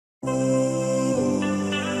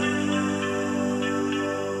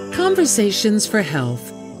Conversations for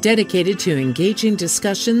Health, dedicated to engaging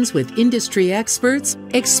discussions with industry experts,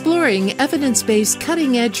 exploring evidence-based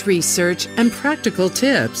cutting-edge research and practical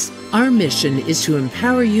tips. Our mission is to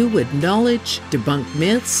empower you with knowledge, debunk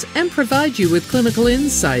myths, and provide you with clinical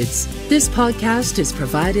insights. This podcast is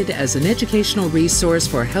provided as an educational resource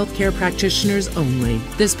for healthcare practitioners only.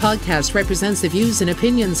 This podcast represents the views and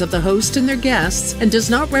opinions of the host and their guests and does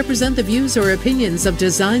not represent the views or opinions of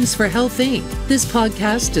Designs for Health, Inc. This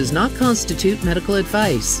podcast does not constitute medical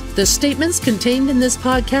advice. The statements contained in this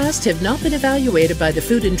podcast have not been evaluated by the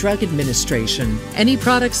Food and Drug Administration. Any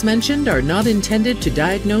products mentioned are not intended to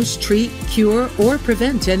diagnose, treat, cure, or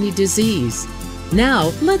prevent any disease.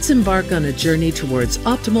 Now, let's embark on a journey towards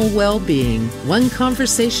optimal well-being, one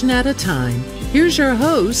conversation at a time. Here's your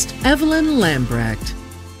host, Evelyn Lambrecht.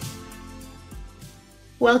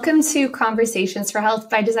 Welcome to Conversations for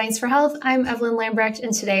Health by Designs for Health. I'm Evelyn Lambrecht,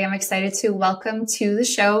 and today I'm excited to welcome to the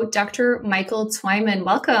show Dr. Michael Twyman.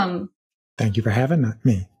 Welcome. Thank you for having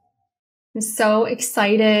me. I'm so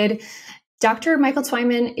excited. Dr. Michael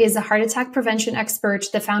Twyman is a heart attack prevention expert,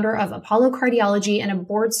 the founder of Apollo Cardiology, and a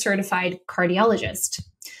board-certified cardiologist.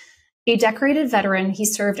 A decorated veteran, he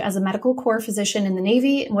served as a Medical Corp physician in the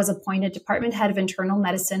Navy and was appointed department head of internal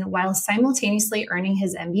medicine while simultaneously earning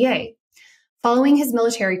his MBA. Following his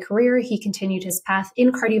military career, he continued his path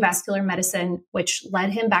in cardiovascular medicine, which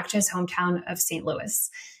led him back to his hometown of St. Louis.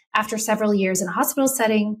 After several years in a hospital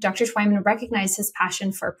setting, Dr. Twyman recognized his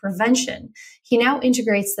passion for prevention. He now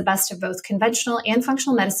integrates the best of both conventional and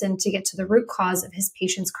functional medicine to get to the root cause of his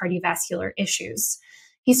patients' cardiovascular issues.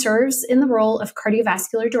 He serves in the role of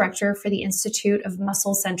Cardiovascular Director for the Institute of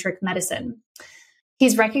Muscle-centric Medicine.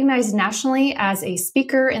 He's recognized nationally as a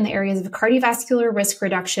speaker in the areas of cardiovascular risk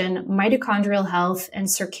reduction, mitochondrial health, and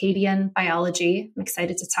circadian biology. I'm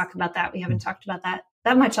excited to talk about that. We haven't talked about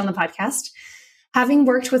that much on the podcast. Having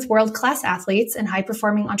worked with world-class athletes and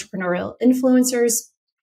high-performing entrepreneurial influencers,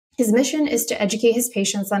 his mission is to educate his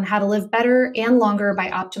patients on how to live better and longer by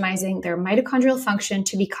optimizing their mitochondrial function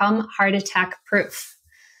to become heart attack proof.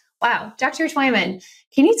 Wow. Dr. Twyman,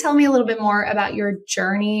 can you tell me a little bit more about your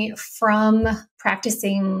journey from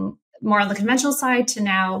practicing more on the conventional side to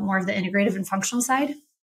now more of the integrative and functional side?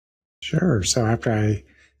 Sure. So after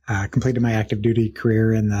I completed my active duty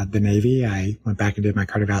career in the Navy, I went back and did my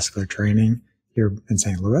cardiovascular training here in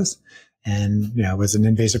St. Louis, and was an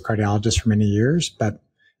invasive cardiologist for many years. But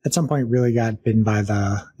at some point, really got bitten by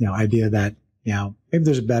the idea that maybe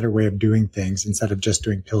there's a better way of doing things instead of just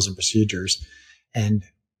doing pills and procedures, and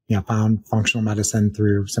found functional medicine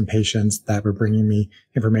through some patients that were bringing me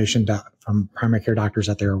information from primary care doctors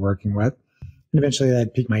that they were working with, and eventually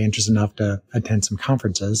that piqued my interest enough to attend some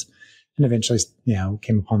conferences. And eventually,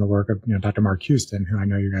 came upon the work of, Dr. Mark Houston, who I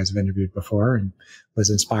know you guys have interviewed before, and was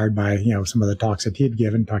inspired by, some of the talks that he had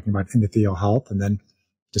given talking about endothelial health. And then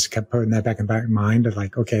just kept putting that back in my mind of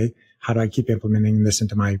like, okay, how do I keep implementing this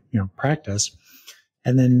into my, practice?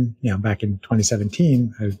 And then, back in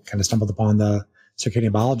 2017, I kind of stumbled upon the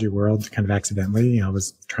circadian biology world kind of accidentally. I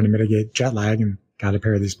was trying to mitigate jet lag and got a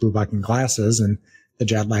pair of these blue blocking glasses, and the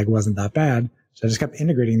jet lag wasn't that bad. So I just kept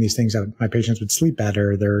integrating these things that my patients would sleep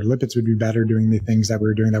better, their lipids would be better doing the things that we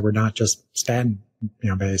were doing that were not just statin,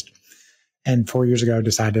 based. And 4 years ago,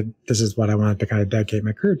 decided this is what I wanted to kind of dedicate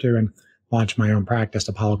my career to and launch my own practice,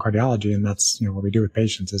 Apollo Cardiology. And that's, what we do with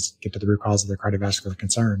patients is get to the root cause of their cardiovascular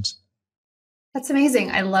concerns. That's amazing.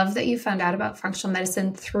 I love that you found out about functional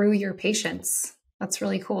medicine through your patients. That's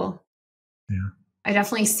really cool. Yeah. I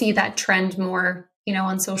definitely see that trend more,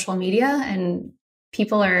 on social media, and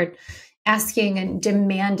people are asking and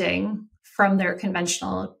demanding from their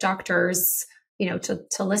conventional doctors,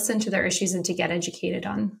 to listen to their issues and to get educated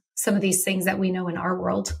on some of these things that we know in our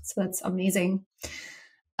world. So that's amazing.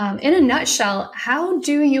 In a nutshell, how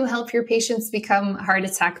do you help your patients become heart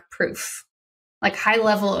attack proof? Like high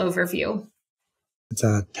level overview. It's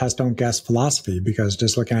a test, don't guess philosophy, because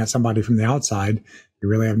just looking at somebody from the outside, you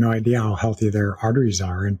really have no idea how healthy their arteries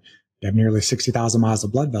are. And you have nearly 60,000 miles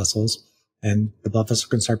of blood vessels. And the blood vessel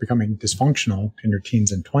can start becoming dysfunctional in your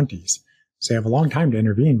teens and 20s. So you have a long time to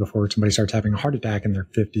intervene before somebody starts having a heart attack in their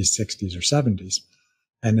 50s, 60s, or 70s.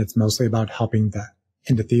 And it's mostly about helping the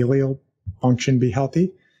endothelial function be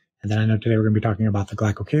healthy. And then I know today we're going to be talking about the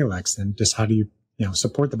glycocalyx and just how do you,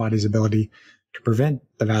 support the body's ability to prevent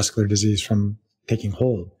the vascular disease from taking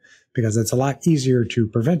hold, because it's a lot easier to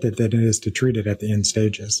prevent it than it is to treat it at the end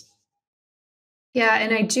stages. Yeah.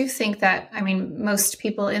 And I do think that, most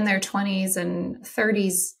people in their 20s and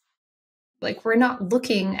 30s, like we're not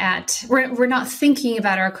thinking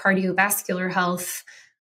about our cardiovascular health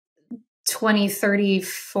 20, 30,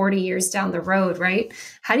 40 years down the road, right?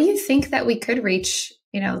 How do you think that we could reach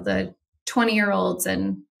the 20-year-olds,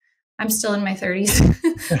 and I'm still in my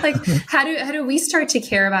 30s. Like, how do we start to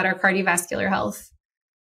care about our cardiovascular health?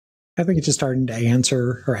 I think it's just starting to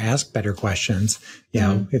answer or ask better questions.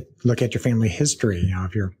 Look at your family history.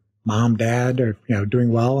 If your mom, dad are,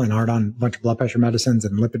 doing well and aren't on a bunch of blood pressure medicines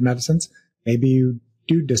and lipid medicines, maybe you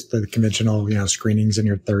do just the conventional, screenings in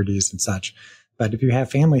your 30s and such. But if you have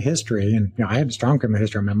family history, and, I had a strong family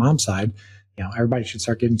history on my mom's side, everybody should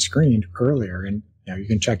start getting screened earlier. And, you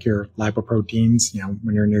can check your lipoproteins,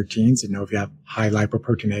 when you're in your teens, and know if you have high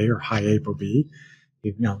lipoprotein A or high ApoB.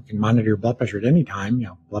 You can monitor your blood pressure at any time.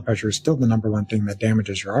 Blood pressure is still the number one thing that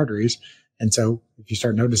damages your arteries. And so if you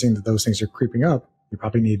start noticing that those things are creeping up, you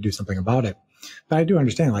probably need to do something about it. But I do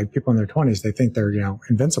understand, like, people in their 20s, they think they're,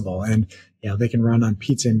 invincible, and, they can run on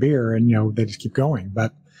pizza and beer, and, they just keep going.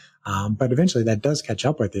 But eventually that does catch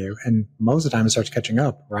up with you. And most of the time it starts catching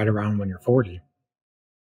up right around when you're 40.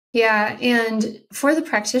 Yeah. And for the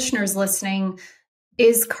practitioners listening,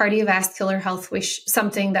 is cardiovascular health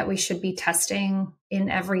something that we should be testing in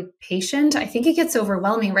every patient? I think it gets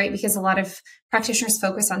overwhelming, right? Because a lot of practitioners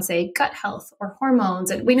focus on, say, gut health or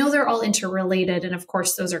hormones, and we know they're all interrelated. And of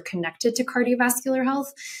course, those are connected to cardiovascular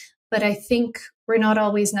health. But I think we're not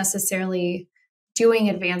always necessarily doing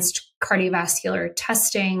advanced cardiovascular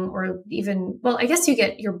testing, or even, well, I guess you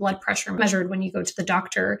get your blood pressure measured when you go to the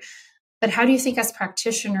doctor. But how do you think as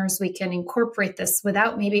practitioners we can incorporate this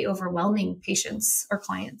without maybe overwhelming patients or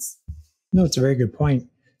clients? No, it's a very good point.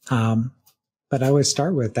 But I always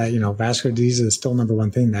start with that, vascular disease is still number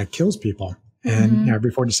one thing that kills people. And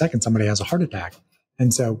every 40 seconds, somebody has a heart attack.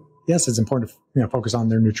 And so, yes, it's important to focus on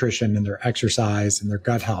their nutrition and their exercise and their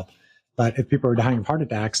gut health. But if people are dying of heart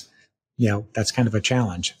attacks, that's kind of a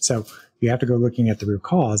challenge. So you have to go looking at the root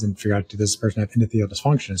cause and figure out, does this person have endothelial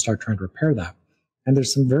dysfunction, and start trying to repair that. And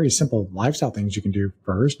there's some very simple lifestyle things you can do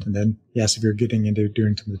first. And then, yes, if you're getting into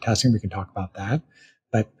doing some of the testing, we can talk about that.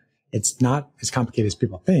 But it's not as complicated as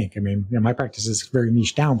people think. I mean, my practice is very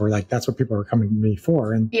niche down, where, like, that's what people are coming to me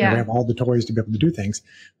for. And we have all the toys to be able to do things.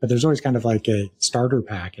 But there's always kind of like a starter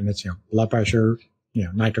pack. And it's, blood pressure,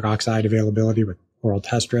 nitric oxide availability with oral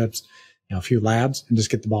test strips, a few labs, and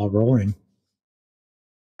just get the ball rolling.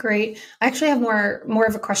 Great. I actually have more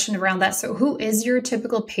of a question around that. So who is your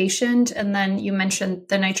typical patient? And then you mentioned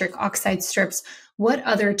the nitric oxide strips. What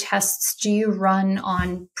other tests do you run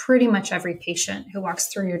on pretty much every patient who walks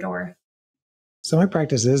through your door? So my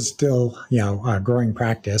practice is still, a growing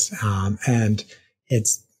practice. And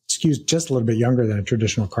it's skewed just a little bit younger than a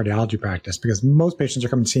traditional cardiology practice, because most patients who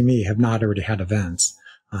come to see me have not already had events.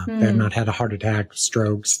 They have not had a heart attack,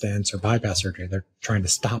 stroke, stents, or bypass surgery. They're trying to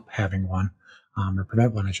stop having one. Or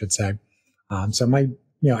prevent one, I should say. So my,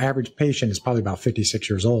 average patient is probably about 56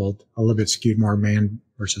 years old, a little bit skewed more man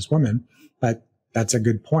versus woman. But that's a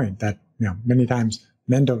good point that, many times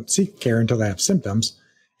men don't seek care until they have symptoms,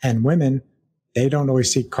 and women, they don't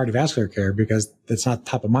always seek cardiovascular care because it's not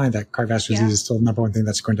top of mind that cardiovascular disease is still the number one thing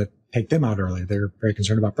that's going to take them out early. They're very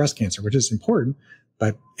concerned about breast cancer, which is important,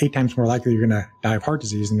 but 8 times more likely you're going to die of heart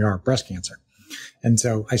disease than you are of breast cancer. And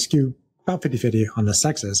so I skew about 50-50 on the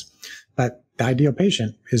sexes, but the ideal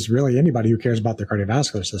patient is really anybody who cares about their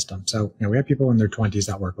cardiovascular system. So, we have people in their 20s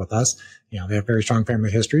that work with us. They have very strong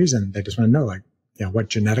family histories, and they just want to know, like, what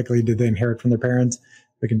genetically did they inherit from their parents?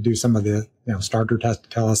 We can do some of the, starter tests to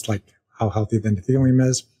tell us, like, how healthy the endothelium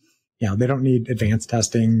is. They don't need advanced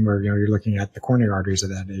testing where, you're looking at the coronary arteries at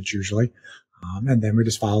that age usually. And then we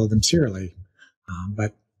just follow them serially.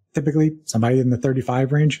 But typically somebody in the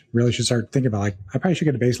 35 range really should start thinking about, like, I probably should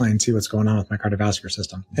get a baseline and see what's going on with my cardiovascular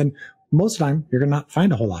system. And most of the time you're going to not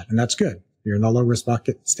find a whole lot, and that's good. You're in the low risk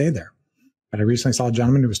bucket, stay there. But I recently saw a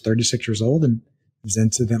gentleman who was 36 years old and was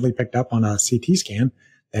incidentally picked up on a CT scan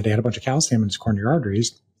that he had a bunch of calcium in his coronary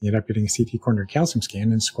arteries. He ended up getting a CT coronary calcium scan,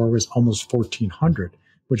 and his score was almost 1400,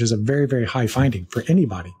 which is a very, very high finding for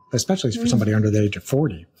anybody, especially for somebody under the age of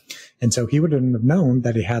 40. And so he wouldn't have known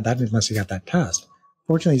that he had that unless he got that test.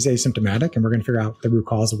 Fortunately, he's asymptomatic, and we're going to figure out the root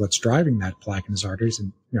cause of what's driving that plaque in his arteries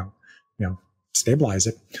and, stabilize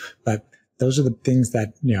it. But those are the things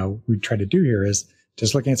that, we try to do here, is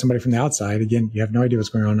just looking at somebody from the outside. Again, you have no idea what's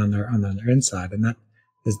going on their inside. And that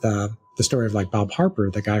is the story of, like, Bob Harper,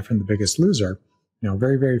 the guy from The Biggest Loser,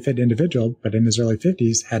 very, very fit individual, but in his early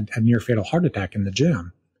 50s had a near fatal heart attack in the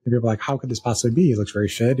gym. And people are like, how could this possibly be? He looks very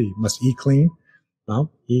fit. He must eat clean.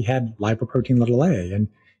 Well, he had lipoprotein a, and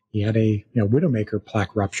he had a, widowmaker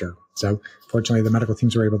plaque rupture. So fortunately, the medical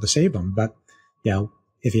teams were able to save him. But,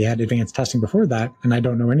 if he had advanced testing before that, and I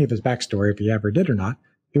don't know any of his backstory, if he ever did or not,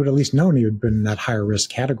 he would at least known he had been in that higher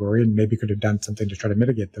risk category and maybe could have done something to try to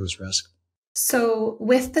mitigate those risks. So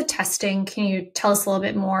with the testing, can you tell us a little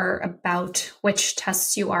bit more about which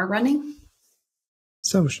tests you are running?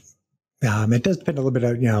 So it does depend a little bit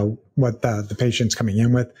on, what the patient's coming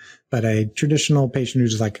in with, but a traditional patient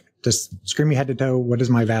who's like just screaming head to toe, what is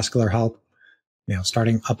my vascular health?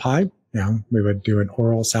 Starting up high, we would do an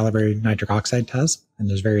oral salivary nitric oxide test, and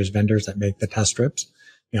there's various vendors that make the test strips.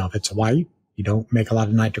 If it's white, you don't make a lot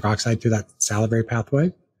of nitric oxide through that salivary pathway.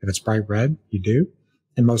 If it's bright red, you do.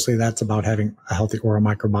 And mostly that's about having a healthy oral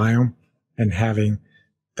microbiome and having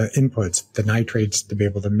the inputs, the nitrates, to be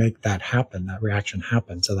able to make that happen, that reaction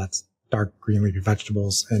happen. So that's dark green leafy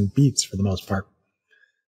vegetables and beets for the most part.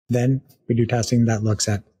 Then we do testing that looks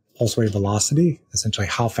at pulse wave velocity, essentially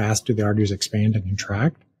how fast do the arteries expand and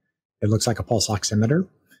contract. It looks like a pulse oximeter,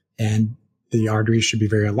 and the arteries should be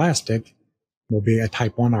very elastic. Will be a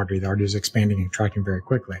type 1 artery. The artery is expanding and contracting very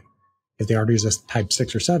quickly. If the artery is a type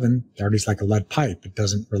 6 or 7, the artery is like a lead pipe. It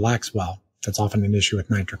doesn't relax well. That's often an issue with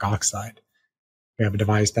nitric oxide. We have a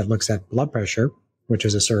device that looks at blood pressure, which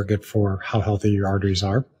is a surrogate for how healthy your arteries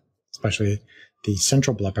are, especially the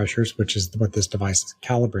central blood pressures, which is what this device is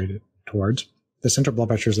calibrated towards. The central blood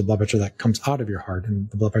pressure is the blood pressure that comes out of your heart, and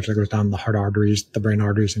the blood pressure that goes down the heart arteries, the brain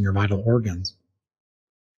arteries, and your vital organs.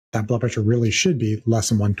 That blood pressure really should be less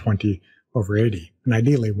than 120/80, and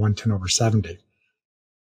ideally 110/70.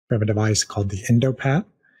 We have a device called the EndoPat.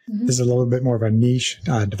 Mm-hmm. This is a little bit more of a niche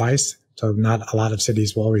device, so not a lot of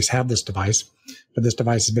cities will always have this device. But this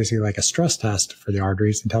device is basically like a stress test for the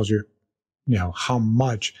arteries and tells you, how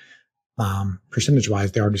much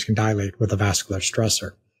percentage-wise the arteries can dilate with a vascular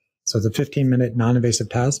stressor. So it's a 15-minute non-invasive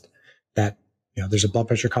test that, there's a blood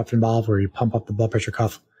pressure cuff involved where you pump up the blood pressure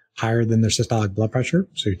cuff higher than their systolic blood pressure.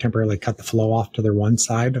 So you temporarily cut the flow off to their one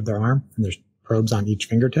side of their arm, and there's probes on each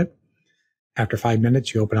fingertip. After 5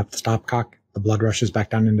 minutes, you open up the stopcock, the blood rushes back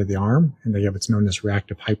down into the arm, and they have what's known as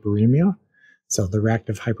reactive hyperemia. So the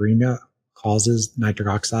reactive hyperemia causes nitric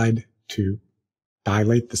oxide to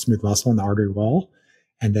dilate the smooth muscle in the artery wall,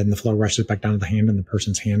 and then the flow rushes back down to the hand, and the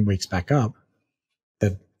person's hand wakes back up.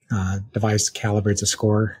 The device calibrates a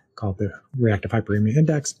score called the reactive hyperemia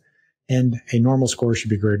index, and a normal score should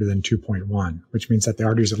be greater than 2.1, which means that the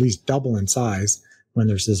arteries at least double in size when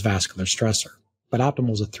there's this vascular stressor. But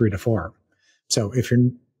optimal is a 3 to 4. So if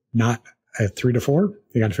you're not at 3 to 4,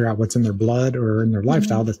 you got to figure out what's in their blood or in their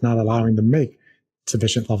lifestyle that's not allowing them to make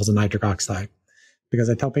sufficient levels of nitric oxide. Because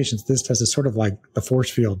I tell patients this test is sort of like the force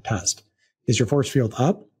field test. Is your force field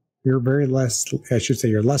up? You're less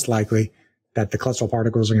likely that the cholesterol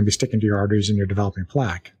particles are going to be sticking to your arteries and you're developing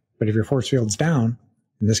plaque. But if your force field's down,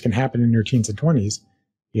 and this can happen in your teens and 20s,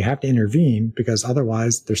 you have to intervene because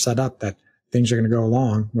otherwise they're set up that things are going to go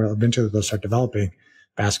along where eventually they'll start developing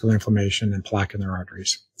vascular inflammation and plaque in their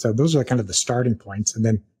arteries. So those are kind of the starting points. And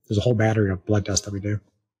then there's a whole battery of blood tests that we do.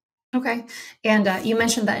 Okay. And you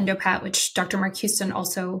mentioned the EndoPat, which Dr. Mark Houston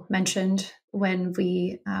also mentioned when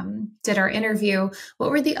we did our interview.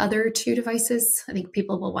 What were the other two devices? I think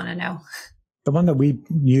people will want to know. The one that we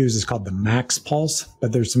use is called the Max Pulse,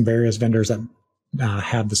 but there's some various vendors that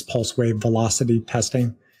have this pulse wave velocity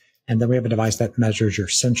testing. And then we have a device that measures your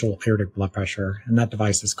central aortic blood pressure. And that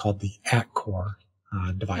device is called the AtCor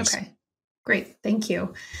device. Okay, great. Thank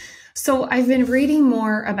you. So I've been reading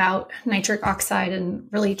more about nitric oxide and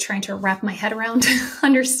really trying to wrap my head around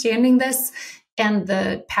understanding this and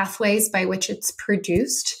the pathways by which it's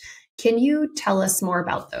produced. Can you tell us more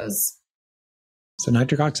about those? So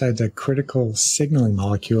nitric oxide is a critical signaling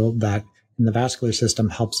molecule that in the vascular system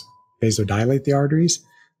helps vasodilate the arteries,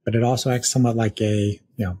 but it also acts somewhat like a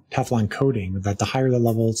Teflon coating, that the higher the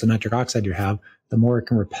levels of nitric oxide you have, the more it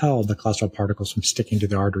can repel the cholesterol particles from sticking to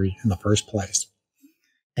the artery in the first place.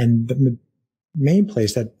 And the main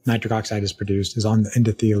place that nitric oxide is produced is on the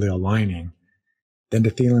endothelial lining. The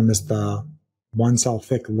endothelium is the one cell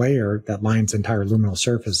thick layer that lines the entire luminal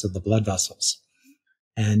surface of the blood vessels.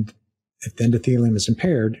 And if the endothelium is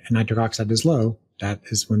impaired and nitric oxide is low, that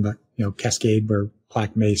is when the cascade where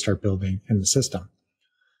plaque may start building in the system.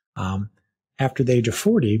 After the age of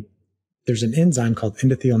 40, there's an enzyme called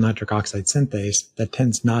endothelial nitric oxide synthase that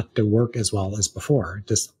tends not to work as well as before.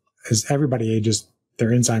 Just as everybody ages,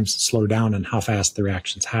 their enzymes slow down and how fast the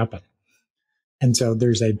reactions happen. And so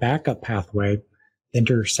there's a backup pathway,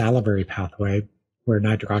 intersalivary pathway, where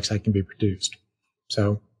nitric oxide can be produced.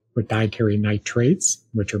 So with dietary nitrates,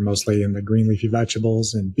 which are mostly in the green leafy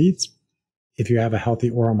vegetables and beets, if you have a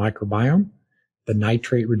healthy oral microbiome, the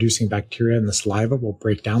nitrate-reducing bacteria in the saliva will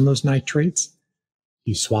break down those nitrates.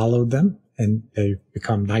 You swallow them, and they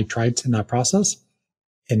become nitrites in that process.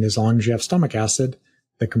 And as long as you have stomach acid,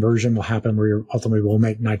 the conversion will happen where you ultimately will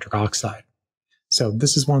make nitric oxide. So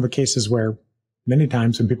this is one of the cases where many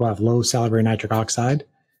times when people have low salivary nitric oxide,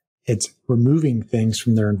 it's removing things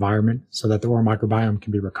from their environment so that the oral microbiome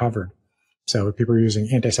can be recovered. So if people are using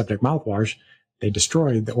antiseptic mouthwash, they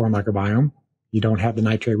destroy the oral microbiome. You don't have the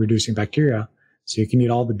nitrate reducing bacteria. So you can eat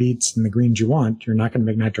all the beets and the greens you want. You're not going to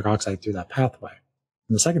make nitric oxide through that pathway.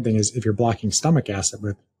 And the second thing is if you're blocking stomach acid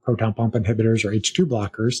with proton pump inhibitors or H2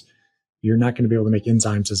 blockers, you're not going to be able to make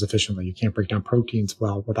enzymes as efficiently. You can't break down proteins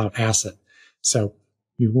well without acid. So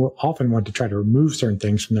you will often want to try to remove certain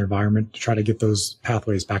things from their environment to try to get those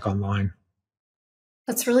pathways back online.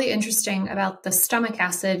 That's really interesting about the stomach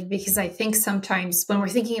acid, because I think sometimes when we're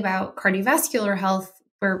thinking about cardiovascular health,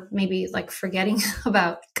 we're maybe like forgetting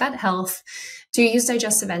about gut health. Do you use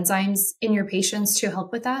digestive enzymes in your patients to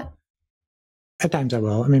help with that? At times I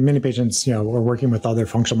will. I mean, many patients, are working with other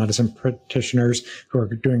functional medicine practitioners who are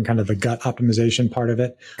doing kind of the gut optimization part of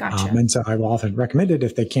it. Gotcha. And so I will often recommend it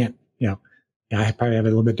if they can't, I probably have a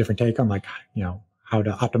little bit different take on how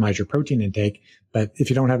to optimize your protein intake. But if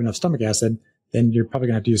you don't have enough stomach acid, then you're probably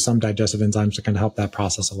going to have to use some digestive enzymes to kind of help that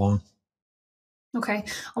process along. Okay.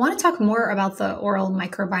 I want to talk more about the oral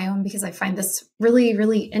microbiome because I find this really,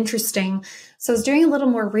 really interesting. So I was doing a little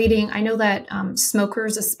more reading. I know that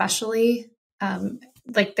smokers especially,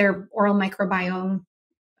 like their oral microbiome,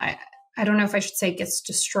 I don't know if I should say gets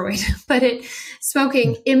destroyed, but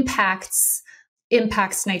smoking impacts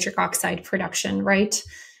nitric oxide production, right?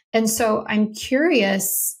 And so I'm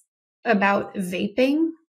curious about vaping.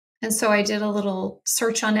 And so I did a little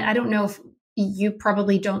search on it. I don't know if you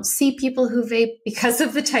probably don't see people who vape because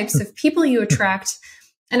of the types of people you attract.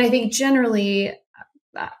 And I think generally,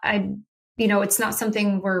 it's not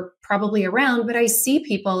something we're probably around, but I see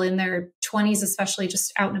people in their 20s, especially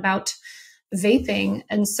just out and about vaping.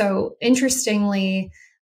 And so interestingly,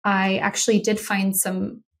 I actually did find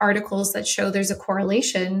some articles that show there's a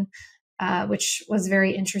correlation, which was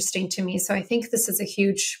very interesting to me. So I think this is a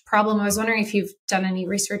huge problem. I was wondering if you've done any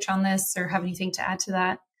research on this or have anything to add to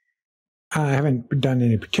that. I haven't done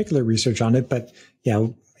any particular research on it, but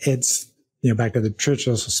it's, back to the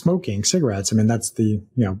traditional smoking cigarettes. I mean, that's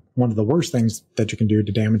one of the worst things that you can do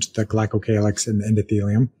to damage the glycocalyx and the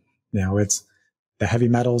endothelium. It's the heavy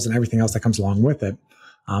metals and everything else that comes along with it.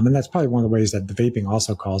 And that's probably one of the ways that the vaping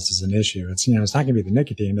also causes an issue. It's, it's not going to be the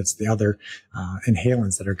nicotine, it's the other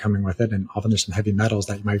inhalants that are coming with it. And often there's some heavy metals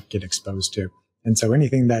that you might get exposed to. And so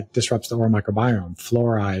anything that disrupts the oral microbiome,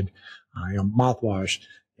 fluoride, mouthwash,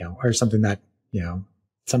 or something that,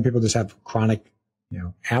 some people just have chronic,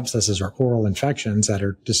 abscesses or oral infections that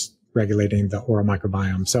are just regulating the oral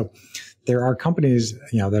microbiome. So there are companies,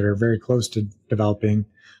 that are very close to developing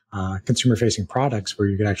consumer facing products where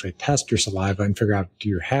you can actually test your saliva and figure out, do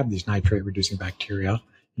you have these nitrate reducing bacteria?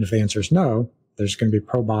 And if the answer is no, there's going to be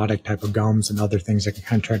probiotic type of gums and other things that can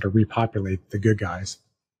kind of try to repopulate the good guys.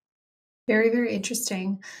 Very, very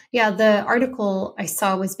interesting. Yeah, the article I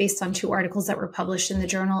saw was based on 2 articles that were published in the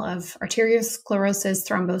Journal of Arteriosclerosis,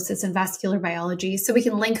 Thrombosis, and Vascular Biology. So we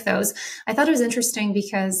can link those. I thought it was interesting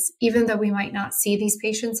because even though we might not see these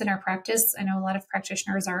patients in our practice, I know a lot of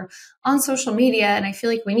practitioners are on social media, and I feel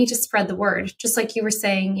like we need to spread the word. Just like you were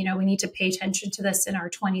saying, we need to pay attention to this in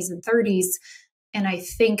our 20s and 30s. And I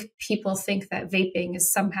think people think that vaping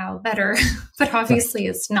is somehow better, but obviously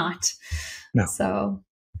it's not. No.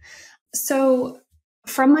 So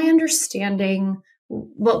from my understanding,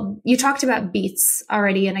 well, you talked about beets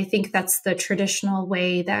already, and I think that's the traditional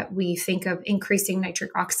way that we think of increasing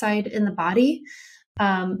nitric oxide in the body.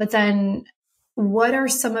 But then what are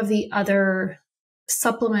some of the other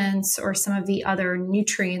supplements or some of the other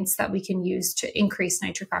nutrients that we can use to increase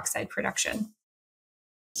nitric oxide production?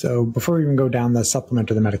 So before we even go down the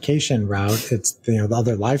supplement or the medication route, it's, the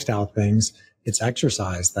other lifestyle things, it's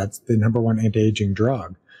exercise. That's the number one anti-aging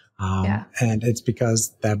drug. And it's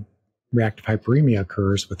because that reactive hyperemia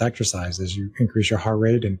occurs with exercise. As you increase your heart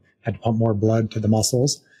rate and had to pump more blood to the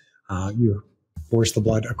muscles, you force the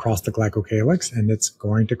blood across the glycocalyx, and it's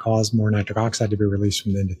going to cause more nitric oxide to be released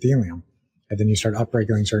from the endothelium. And then you start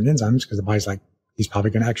upregulating certain enzymes because the body's like, he's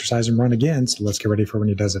probably going to exercise and run again, so let's get ready for when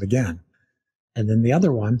he does it again. And then the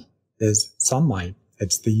other one is sunlight.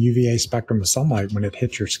 It's the UVA spectrum of sunlight. When it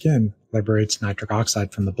hits your skin, liberates nitric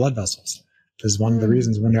oxide from the blood vessels. This is one of the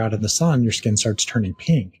reasons when you're out in the sun, your skin starts turning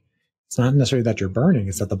pink. It's not necessarily that you're burning,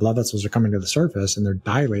 it's that the blood vessels are coming to the surface and they're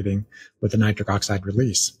dilating with the nitric oxide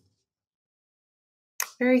release.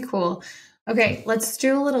 Very cool. Okay, let's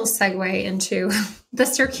do a little segue into the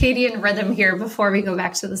circadian rhythm here before we go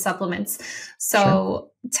back to the supplements.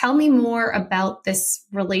 So Tell me more about this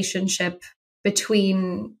relationship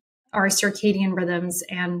between our circadian rhythms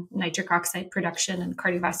and nitric oxide production and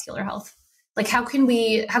cardiovascular health. Like, how can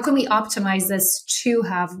we optimize this to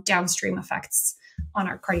have downstream effects on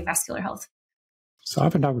our cardiovascular health? So I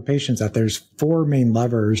often talk with patients that there's 4 main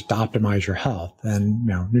levers to optimize your health, and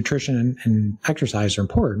nutrition and exercise are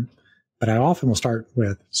important. But I often will start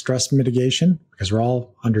with stress mitigation, because we're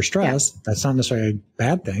all under stress. Yeah. That's not necessarily a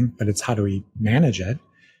bad thing, but it's how do we manage it?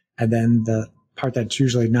 And then the part that's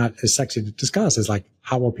usually not as sexy to discuss is like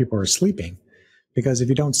how well people are sleeping. Because if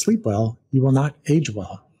you don't sleep well, you will not age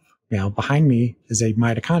well. Behind me is a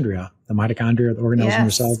mitochondria. The mitochondria are the organelles in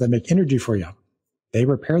your cells that make energy for you. They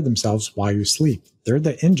repair themselves while you sleep. They're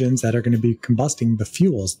the engines that are going to be combusting the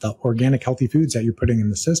fuels, the organic healthy foods that you're putting in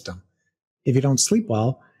the system. If you don't sleep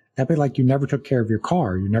well, that'd be like you never took care of your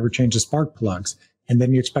car. You never changed the spark plugs. And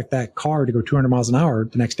then you expect that car to go 200 miles an hour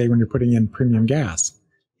the next day when you're putting in premium gas.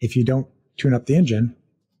 If you don't tune up the engine,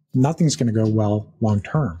 nothing's going to go well long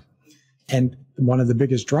term. And one of the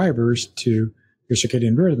biggest drivers to your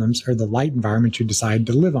circadian rhythms are the light environment you decide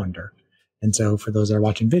to live under. And so for those that are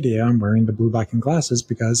watching video, I'm wearing the blue, black, and glasses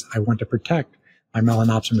because I want to protect my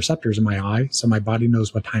melanopsin receptors in my eye so my body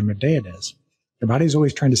knows what time of day it is. Your body's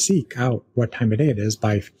always trying to seek out what time of day it is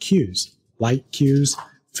by cues, light cues,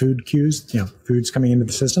 food cues. Food's coming into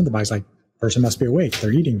the system. The body's like, person must be awake.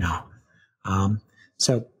 They're eating now.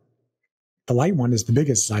 So the light one is the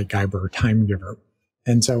biggest light giver or time giver.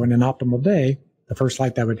 And so in an optimal day, the first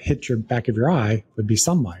light that would hit your back of your eye would be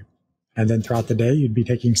sunlight. And then throughout the day, you'd be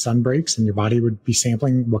taking sun breaks and your body would be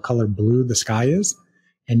sampling what color blue the sky is.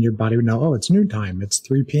 And your body would know, oh, it's noontime, it's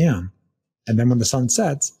 3 p.m. And then when the sun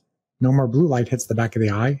sets, no more blue light hits the back of the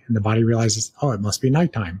eye and the body realizes, oh, it must be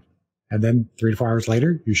nighttime. And then 3 to 4 hours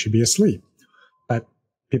later, you should be asleep. But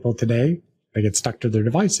people today, they get stuck to their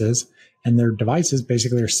devices and their devices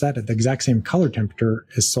basically are set at the exact same color temperature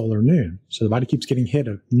as solar noon. So the body keeps getting hit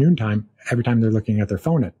at noontime every time they're looking at their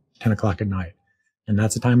phone at 10 o'clock at night. And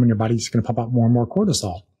that's the time when your body's going to pump out more and more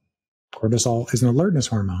cortisol. Cortisol is an alertness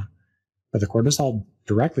hormone, but the cortisol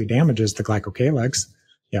directly damages the glycocalyx,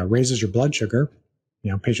 raises your blood sugar.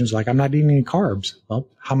 Patients are like, I'm not eating any carbs. Well,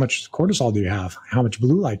 how much cortisol do you have? How much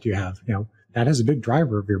blue light do you have? That is a big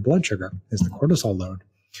driver of your blood sugar is the cortisol load.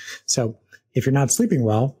 So if you're not sleeping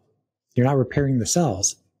well, you're not repairing the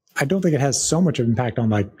cells. I don't think it has so much of an impact on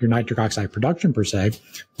like your nitric oxide production per se,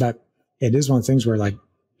 but it is one of the things where like,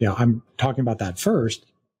 I'm talking about that first,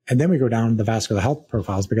 and then we go down the vascular health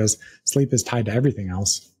profiles because sleep is tied to everything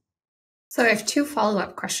else. So I have 2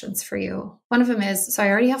 follow-up questions for you. One of them is, so I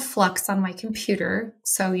already have flux on my computer.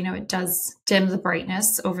 So, it does dim the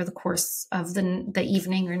brightness over the course of the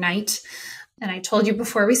evening or night. And I told you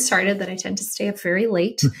before we started that I tend to stay up very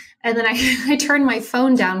late. And then I turn my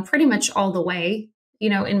phone down pretty much all the way,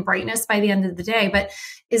 in brightness by the end of the day. But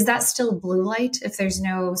is that still blue light if there's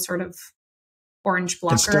no sort of orange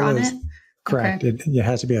blocker on it? Correct. Okay. It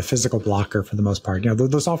has to be a physical blocker for the most part.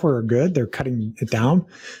 The software are good. They're cutting it down.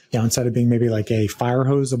 Instead of being maybe like a fire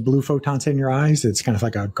hose of blue photons in your eyes, it's kind of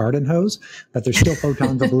like a garden hose, but there's still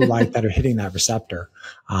photons of blue light that are hitting that receptor.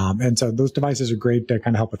 And so those devices are great to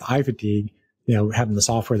kind of help with eye fatigue, having the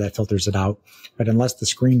software that filters it out. But unless the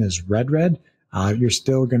screen is red, you're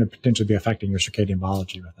still going to potentially be affecting your circadian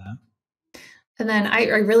biology with that. And then I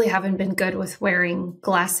really haven't been good with wearing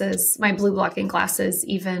glasses, my blue blocking glasses,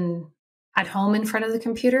 even at home in front of the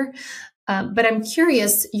computer. But I'm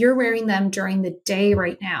curious, you're wearing them during the day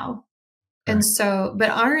right now. Right. And so, but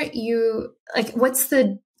aren't you like, what's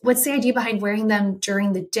the idea behind wearing them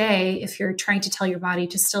during the day if you're trying to tell your body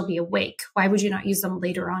to still be awake? Why would you not use them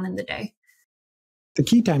later on in the day? The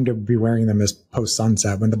key time to be wearing them is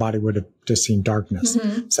post-sunset when the body would have just seen darkness.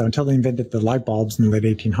 Mm-hmm. So until they invented the light bulbs in the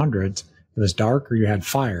late 1800s, it was dark or you had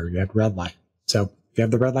fire, you had red light. So if you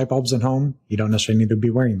have the red light bulbs at home, you don't necessarily need to be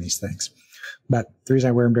wearing these things. But the reason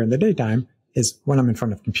I wear them during the daytime is when I'm in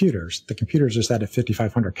front of computers. The computers are set at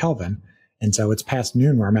 5,500 Kelvin. And so it's past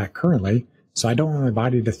noon where I'm at currently. So I don't want my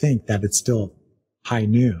body to think that it's still high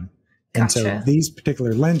noon. And Gotcha. So these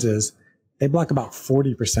particular lenses, they block about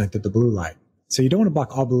 40% of the blue light. So you don't want to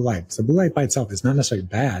block all blue light. So blue light by itself is not necessarily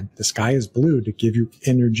bad. The sky is blue to give you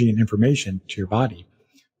energy and information to your body.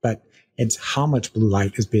 But it's how much blue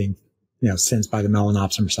light is being, sensed by the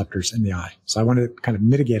melanopsin receptors in the eye. So I want to kind of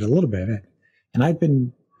mitigate a little bit of it. And I've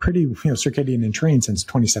been pretty, circadian and trained since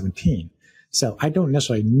 2017. So I don't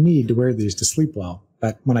necessarily need to wear these to sleep well.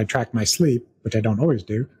 But when I track my sleep, which I don't always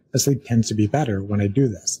do, the sleep tends to be better when I do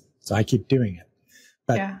this. So I keep doing it.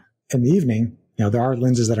 But in the evening, there are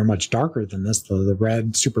lenses that are much darker than this, the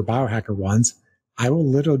red super biohacker ones. I will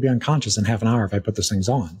literally be unconscious in half an hour if I put those things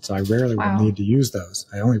on. So I rarely will need to use those.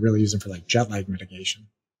 I only really use them for like jet lag mitigation.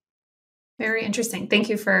 Very interesting. Thank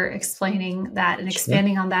you for explaining that and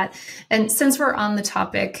expanding on that. And since we're on the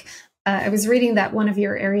topic, I was reading that one of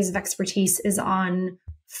your areas of expertise is on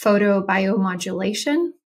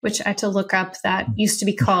photobiomodulation, which I had to look up. That used to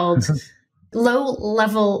be called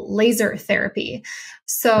low-level laser therapy.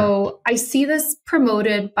 So I see this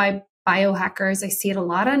promoted by biohackers. I see it a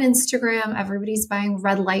lot on Instagram. Everybody's buying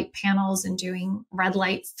red light panels and doing red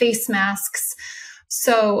light face masks.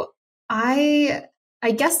 So I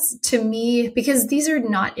guess to me, because these are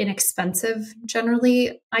not inexpensive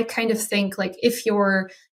generally, I kind of think like if your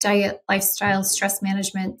diet, lifestyle, stress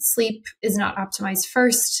management, sleep is not optimized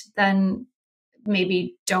first, then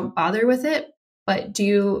maybe don't bother with it. But do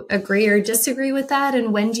you agree or disagree with that?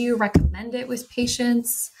 And when do you recommend it with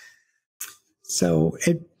patients? So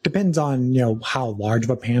it depends on, how large of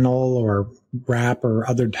a panel or wrap or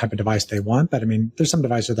other type of device they want. But I mean, there's some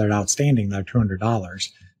devices that are outstanding that are $200.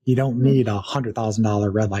 You don't need a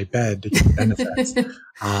 $100,000 red light bed to get benefits.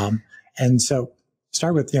 And so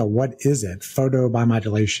start with, what is it?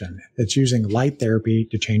 Photobiomodulation. It's using light therapy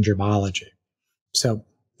to change your biology. So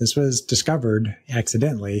this was discovered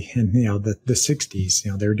accidentally in, the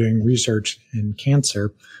 60s. They were doing research in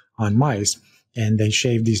cancer on mice, and they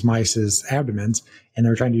shaved these mice's abdomens, and they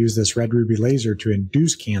were trying to use this red ruby laser to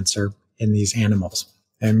induce cancer in these animals.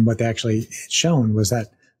 And what they actually shown was that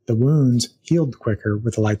the wounds healed quicker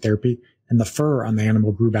with the light therapy, and the fur on the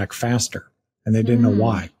animal grew back faster, and they didn't know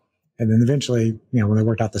why. And then eventually, when they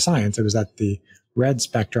worked out the science, it was that the red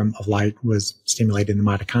spectrum of light was stimulating the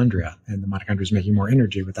mitochondria, and the mitochondria was making more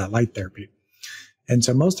energy with that light therapy. And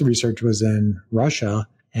so most of the research was in Russia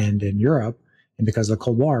and in Europe. And because of the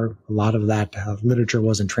Cold War, a lot of that literature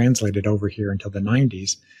wasn't translated over here until the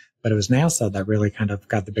 90s. But it was NASA that really kind of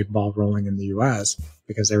got the big ball rolling in the US,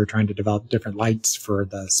 because they were trying to develop different lights for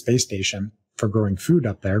the space station for growing food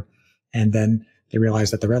up there. And then they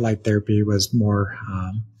realized that the red light therapy was more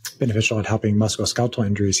beneficial at helping musculoskeletal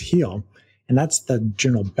injuries heal. And that's the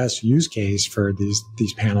general best use case for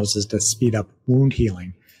these panels, is to speed up wound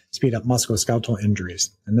healing, speed up musculoskeletal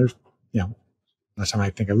injuries. And there's, last time I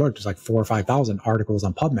think I looked, there's like 4,000 or 5,000 articles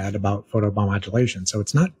on PubMed about photobiomodulation. So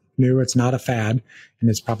it's not new, it's not a fad, and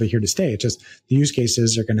it's probably here to stay. It's just the use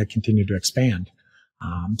cases are going to continue to expand.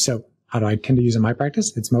 So how do I tend to use it in my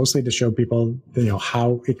practice? It's mostly to show people,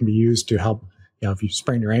 how it can be used to help. If you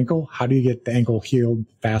sprain your ankle, how do you get the ankle healed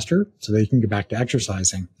faster so that you can get back to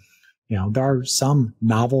exercising? There are some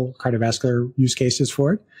novel cardiovascular use cases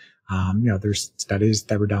for it. There's studies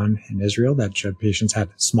that were done in Israel that showed patients had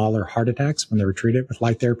smaller heart attacks when they were treated with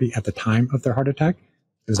light therapy at the time of their heart attack.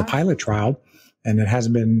 It was a pilot trial, and it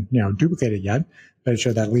hasn't been, duplicated yet, but it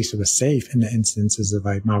showed that at least it was safe in the instances of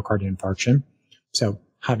a myocardial infarction. So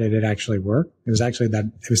how did it actually work? It was actually that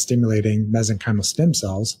it was stimulating mesenchymal stem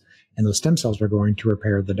cells, and those stem cells were going to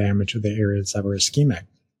repair the damage of the areas that were ischemic.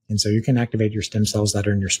 And so you can activate your stem cells that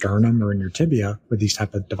are in your sternum or in your tibia with these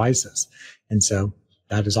type of devices. And so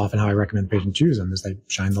that is often how I recommend patients use them, is they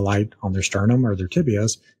shine the light on their sternum or their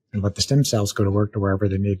tibias and let the stem cells go to work to wherever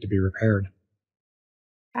they need to be repaired.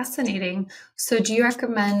 Fascinating. So do you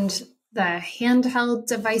recommend the handheld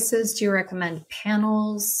devices? Do you recommend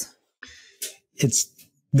panels?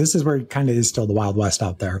 This is where it kind of is still the Wild West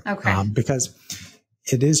out there. Okay. Because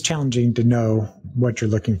it is challenging to know what you're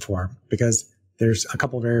looking for, because there's a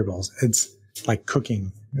couple of variables. It's like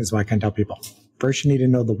cooking is what I can tell people. First, you need to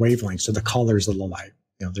know the wavelengths, so the colors of the light.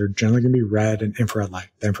 They're generally going to be red and infrared light.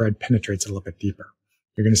 The infrared penetrates a little bit deeper.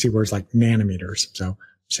 You're going to see words like nanometers. So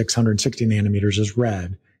 660 nanometers is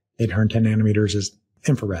red. 810 nanometers is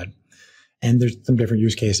infrared. And there's some different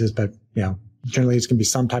use cases, but generally it's going to be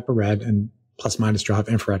some type of red, and plus minus you'll have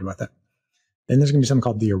infrared with it. Then there's going to be something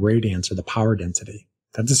called the irradiance, or the power density.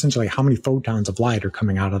 That's essentially how many photons of light are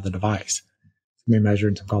coming out of the device. It's going to be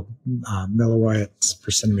measured in something called milliwatts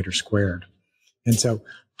per centimeter squared. And so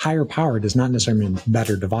higher power does not necessarily mean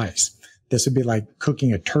better device. This would be like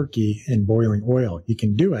cooking a turkey in boiling oil. You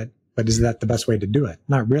can do it, but is that the best way to do it?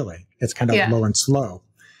 Not really. It's kind of low and slow.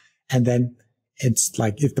 And then it's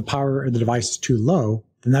like, if the power of the device is too low,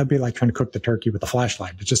 then that'd be like trying to cook the turkey with a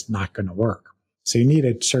flashlight. It's just not going to work. So you need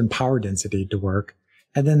a certain power density to work.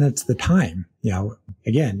 And then it's the time.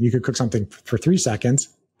 Again, you could cook something for 3 seconds,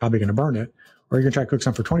 probably going to burn it, or you're going to try to cook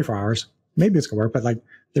something for 24 hours. Maybe it's going to work, but like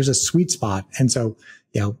there's a sweet spot. And so,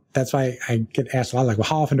 that's why I get asked a lot, like, well,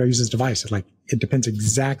 how often do I use this device? It's like, it depends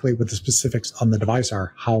exactly what the specifics on the device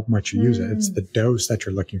are, how much you use it. It's the dose that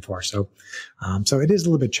you're looking for. So, so it is a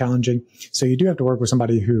little bit challenging. So you do have to work with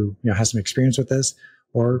somebody who, has some experience with this,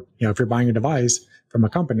 or, if you're buying a device from a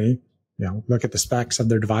company, look at the specs of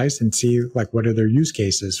their device and see like what are their use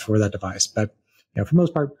cases for that device. But, for the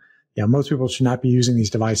most part, most people should not be using these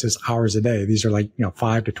devices hours a day. These are like,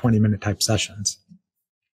 5 to 20 minute type sessions.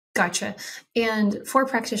 Gotcha. And for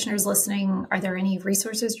practitioners listening, are there any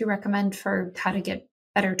resources you recommend for how to get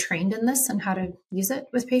better trained in this and how to use it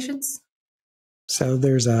with patients? So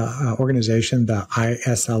there's a organization, the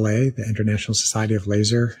ISLA, the International Society of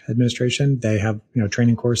Laser Administration. They have,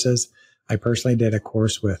 training courses. I personally did a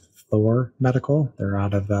course with Thor Medical. They're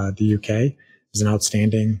out of the UK. It's an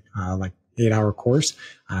outstanding, 8-hour course.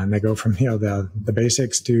 And they go from, the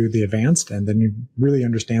basics to the advanced. And then you really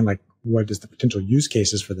understand, what is the potential use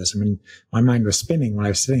cases for this? I mean, my mind was spinning when I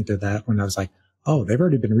was sitting through that, when I was like, oh, they've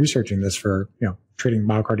already been researching this for, treating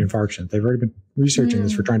myocardial infarction. They've already been researching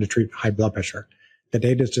this for trying to treat high blood pressure. The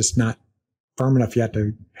data is just not firm enough yet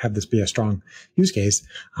to have this be a strong use case.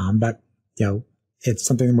 But, it's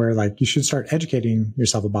something where you should start educating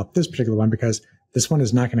yourself about this particular one, because this one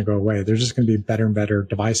is not going to go away. There's just going to be better and better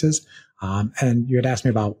devices. And you had asked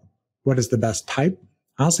me about what is the best type.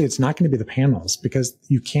 Honestly, it's not going to be the panels, because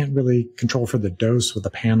you can't really control for the dose with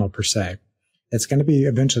the panel per se. It's going to be,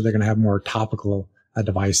 eventually they're going to have more topical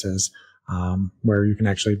devices where you can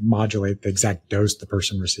actually modulate the exact dose the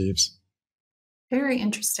person receives. Very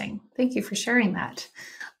interesting. Thank you for sharing that.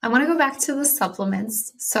 I want to go back to the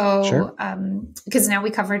supplements. So, Sure. Because now we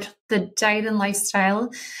covered the diet and lifestyle.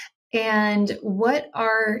 And what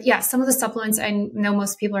are, some of the supplements? I know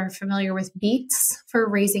most people are familiar with beets for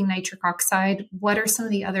raising nitric oxide. What are some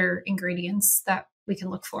of the other ingredients that we can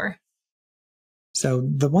look for? So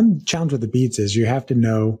the one challenge with the beets is you have to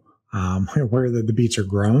know where the beets are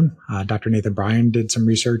grown. Dr. Nathan Bryan did some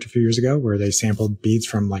research a few years ago where they sampled beets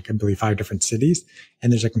from I believe 5 different cities.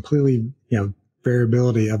 And there's a completely,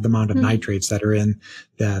 variability of the amount of nitrates that are in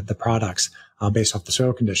the products based off the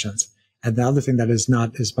soil conditions. And the other thing that is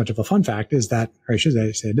not as much of a fun fact is that, or I should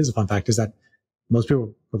say it is a fun fact, is that most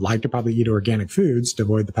people would like to probably eat organic foods to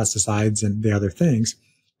avoid the pesticides and the other things.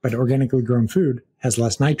 But organically grown food has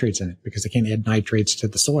less nitrates in it because they can't add nitrates to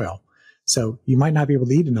the soil. So you might not be able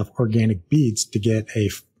to eat enough organic beets to get a,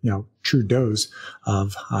 true dose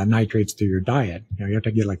of nitrates through your diet. You have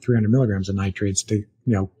to get 300 milligrams of nitrates to,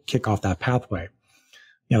 kick off that pathway.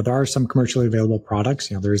 There are some commercially available products.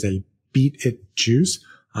 There is a beet it juice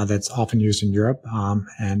that's often used in Europe.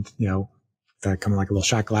 And, that come in little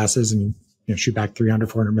shot glasses and you shoot back 300,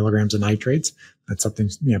 400 milligrams of nitrates. That's something,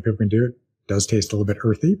 people can do. It does taste a little bit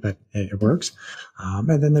earthy, but it works.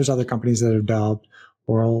 And then there's other companies that have developed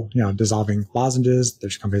oral, dissolving lozenges.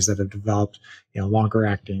 There's companies that have developed, longer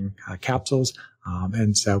acting capsules.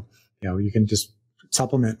 And so, you can just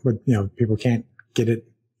supplement with, people can't get it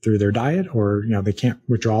through their diet, or, they can't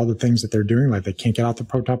withdraw the things that they're doing. They can't get out the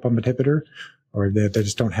protop inhibitor, or they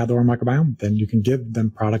just don't have the oral microbiome. Then you can give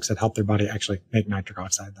them products that help their body actually make nitric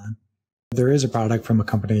oxide then. There is a product from a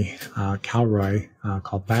company, Calroy,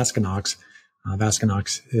 called Vascanox.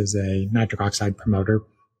 Vascanox is a nitric oxide promoter.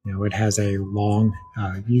 It has a long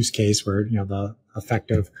use case where, the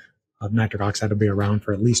effect of nitric oxide will be around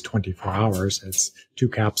for at least 24 hours. It's 2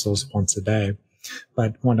 capsules once a day.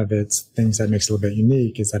 But one of its things that makes it a little bit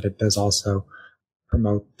unique is that it does also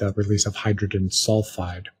promote the release of hydrogen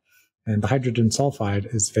sulfide. And the hydrogen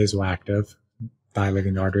sulfide is vasoactive,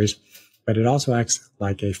 dilating the arteries, but it also acts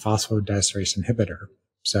like a phosphodiesterase inhibitor.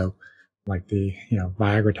 So the,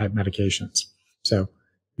 Viagra type medications. So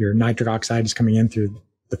your nitric oxide is coming in through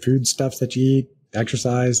the food stuffs that you eat, the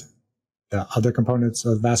exercise, the other components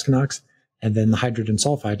of Vascanox. And then the hydrogen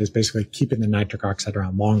sulfide is basically keeping the nitric oxide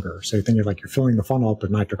around longer. So you think of you're filling the funnel up with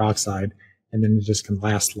nitric oxide, and then it just can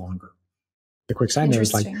last longer. The quick side note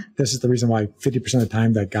is this is the reason why 50% of the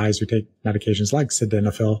time that guys who take medications like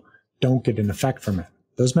sildenafil don't get an effect from it.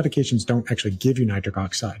 Those medications don't actually give you nitric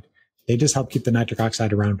oxide. They just help keep the nitric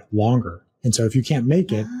oxide around longer. And so if you can't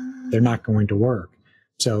make it, they're not going to work.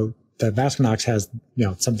 So the Vascanox has,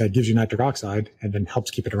 something that gives you nitric oxide and then helps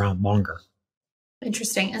keep it around longer.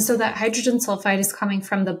 Interesting. And so that hydrogen sulfide is coming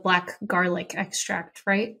from the black garlic extract,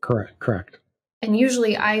 right? Correct. And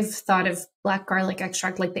usually I've thought of black garlic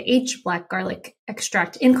extract, like the H black garlic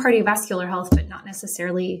extract in cardiovascular health, but not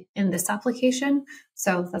necessarily in this application.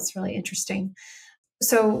 So that's really interesting.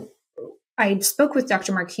 So I spoke with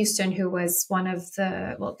Dr. Mark Houston, who was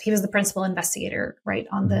he was the principal investigator, right,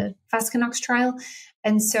 on the Vascanox trial.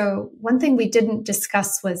 And so one thing we didn't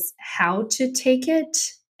discuss was how to take it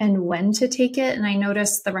and when to take it. And I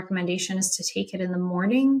noticed the recommendation is to take it in the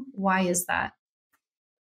morning. Why is that?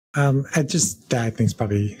 I think it's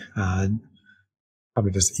probably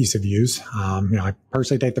just ease of use. I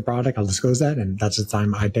personally take the product. I'll disclose that. And that's the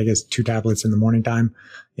time I take is 2 tablets in the morning time.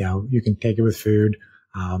 You can take it with food.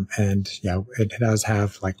 It does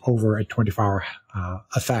have over a 24-hour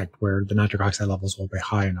effect where the nitric oxide levels will be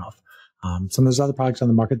high enough. Some of those other products on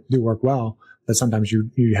the market do work well, but sometimes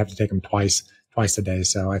you have to take them twice twice a day.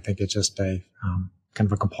 So I think it's just a kind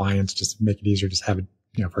of a compliance, just to make it easier, just have it,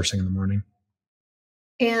 first thing in the morning.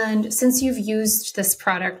 And since you've used this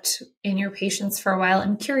product in your patients for a while,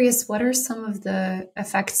 I'm curious, what are some of the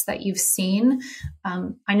effects that you've seen?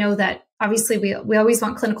 I know that obviously we always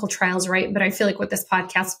want clinical trials, right? But I feel like with this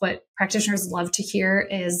podcast, what practitioners love to hear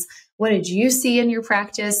is, what did you see in your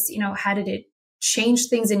practice? How did it change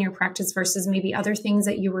things in your practice versus maybe other things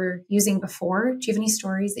that you were using before? Do you have any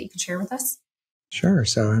stories that you can share with us? Sure.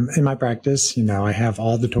 So in my practice, I have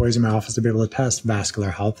all the toys in my office to be able to test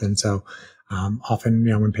vascular health. And so often,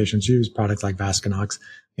 when patients use products like Vascanox,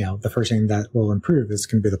 the first thing that will improve is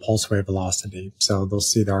going to be the pulse wave velocity. So they'll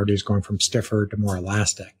see the arteries going from stiffer to more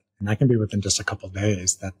elastic. And that can be within just a couple of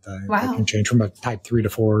days that can change from a type 3 to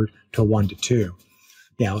 4 to a 1 to 2.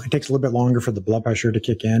 It takes a little bit longer for the blood pressure to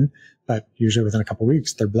kick in, but usually within a couple of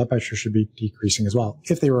weeks, their blood pressure should be decreasing as well.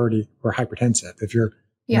 If they already were hypertensive, if you're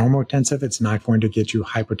normotensive, it's not going to get you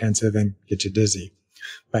hypotensive and get you dizzy.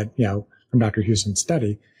 But, from Dr. Houston's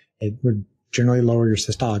study, it would generally lower your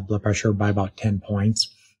systolic blood pressure by about 10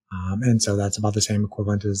 points. And so that's about the same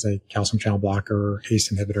equivalent as a calcium channel blocker or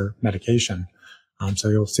ACE inhibitor medication. So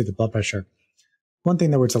you'll see the blood pressure. One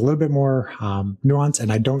thing that was a little bit more nuanced,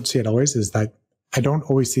 and I don't see it always, is that I don't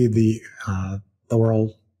always see the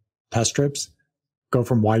oral test strips go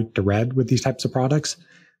from white to red with these types of products,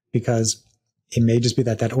 because it may just be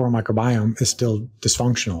that oral microbiome is still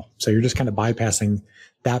dysfunctional. So you're just kind of bypassing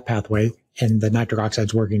that pathway, and the nitric oxide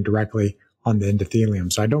is working directly on the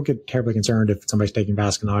endothelium. So I don't get terribly concerned if somebody's taking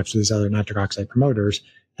Vascanox or these other nitric oxide promoters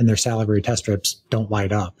and their salivary test strips don't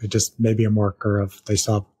light up. It just may be a marker of they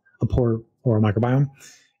still have a poor oral microbiome.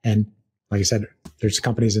 And like I said, there's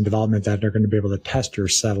companies in development that are going to be able to test your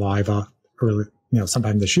saliva early,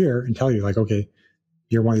 sometime this year and tell you, like, okay,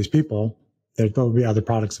 you're one of these people. There'll be other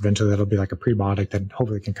products eventually that'll be like a prebiotic that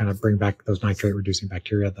hopefully can kind of bring back those nitrate reducing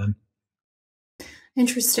bacteria then.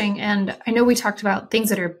 Interesting. And I know we talked about things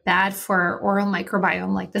that are bad for our oral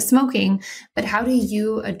microbiome, like the smoking, but how do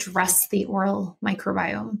you address the oral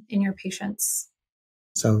microbiome in your patients?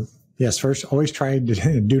 So yes, first, always try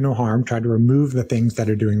to do no harm. Try to remove the things that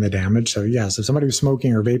are doing the damage. So yes, if somebody was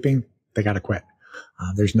smoking or vaping, they got to quit.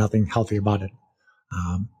 There's nothing healthy about it.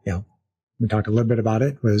 We talked a little bit about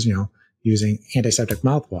it was, using antiseptic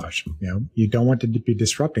mouthwash. You don't want to be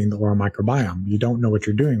disrupting the oral microbiome. You don't know what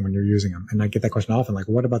you're doing when you're using them. And I get that question often, like,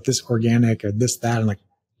 what about this organic or this, that? I'm like,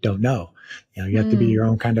 don't know. You have to be your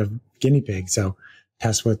own kind of guinea pig. So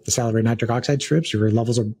test with the salivary nitric oxide strips. Your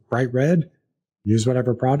levels are bright red. Use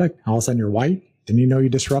whatever product. All of a sudden you're white. Then you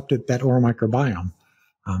disrupted that oral microbiome.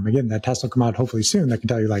 Again, that test will come out hopefully soon. That can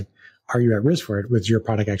tell you, like, are you at risk for it? Was your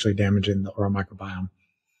product actually damaging the oral microbiome?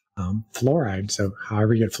 Fluoride. So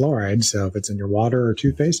however you get fluoride, so if it's in your water or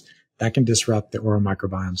toothpaste, that can disrupt the oral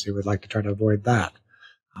microbiome. So you would like to try to avoid that.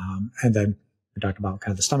 And then we talked about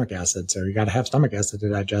kind of the stomach acid. So you got to have stomach acid to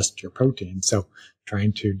digest your protein. So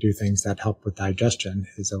trying to do things that help with digestion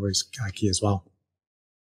is always key as well.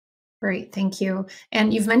 Great. Thank you.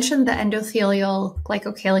 And you've mentioned the endothelial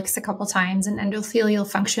glycocalyx a couple times, and endothelial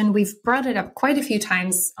function. We've brought it up quite a few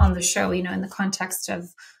times on the show, in the context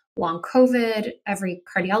of long COVID. Every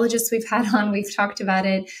cardiologist we've had on, we've talked about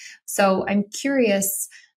it. So I'm curious,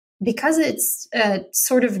 because it's a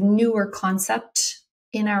sort of newer concept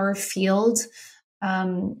in our field,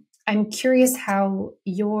 I'm curious how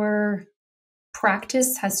your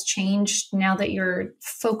practice has changed now that you're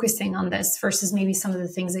focusing on this versus maybe some of the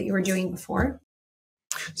things that you were doing before.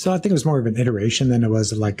 So I think it was more of an iteration than it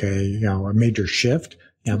was like a major shift.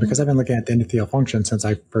 Because I've been looking at the endothelial function since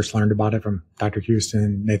I first learned about it from Dr.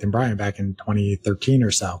 Houston, Nathan Bryan back in 2013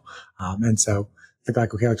 or so. And so the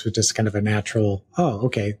glycocalyx was just kind of a natural,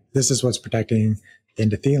 this is what's protecting the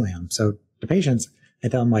endothelium. So the patients, I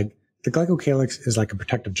tell them, like, the glycocalyx is like a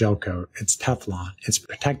protective gel coat. It's Teflon. It's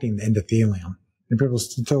protecting the endothelium. And people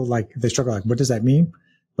still they struggle, like, what does that mean?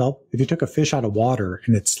 Well, if you took a fish out of water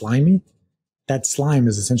and it's slimy, that slime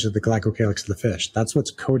is essentially the glycocalyx of the fish. That's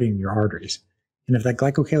what's coating your arteries. And if that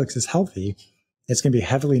glycocalyx is healthy, it's going to be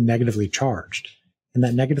heavily negatively charged. And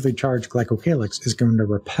that negatively charged glycocalyx is going to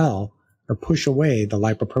repel or push away the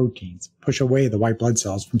lipoproteins, push away the white blood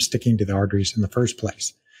cells from sticking to the arteries in the first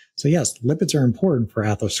place. So yes, lipids are important for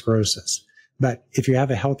atherosclerosis. But if you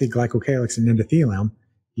have a healthy glycocalyx and endothelium,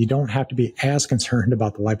 you don't have to be as concerned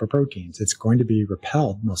about the lipoproteins. It's going to be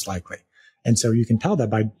repelled most likely. And so you can tell that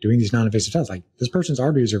by doing these non-invasive tests. Like, this person's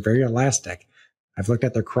arteries are very elastic. I've looked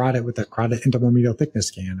at their carotid with a carotid intimal medial thickness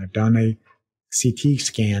scan. I've done a CT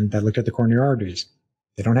scan that looked at the coronary arteries.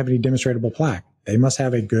 They don't have any demonstrable plaque. They must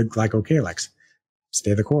have a good glycocalyx.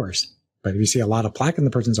 Stay the course. But if you see a lot of plaque in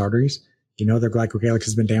the person's arteries, you know their glycocalyx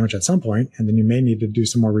has been damaged at some point, and then you may need to do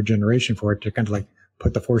some more regeneration for it to kind of like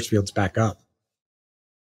put the force fields back up.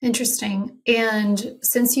 Interesting. And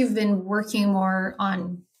since you've been working more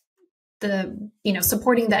on the,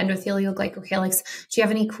 supporting the endothelial glycocalyx, do you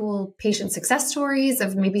have any cool patient success stories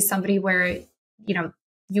of maybe somebody where,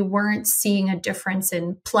 you weren't seeing a difference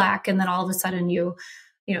in plaque, and then all of a sudden you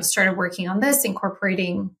started working on this,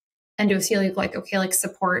 incorporating endothelial glycocalyx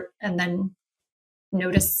support, and then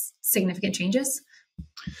notice significant changes?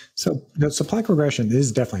 So plaque regression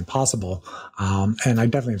is definitely possible. And I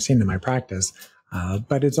definitely have seen it in my practice.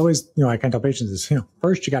 But it's always, I can tell patients is,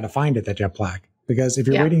 first you got to find it that you have plaque. Because if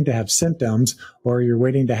you're waiting to have symptoms or you're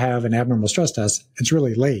waiting to have an abnormal stress test, it's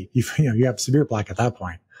really late. You have severe plaque at that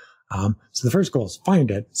point. So the first goal is find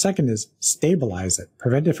it. Second is stabilize it,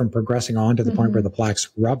 prevent it from progressing on to the point where the plaques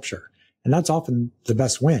rupture. And that's often the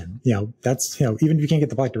best win. That's, even if you can't get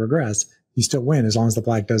the plaque to regress, you still win as long as the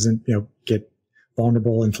plaque doesn't, get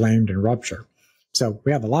vulnerable, inflamed, and rupture. So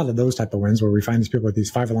we have a lot of those type of wins where we find these people with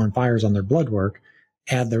these 5-alarm fires on their blood work,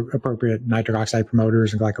 add the appropriate nitric oxide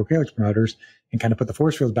promoters and glycocalyx promoters, and kind of put the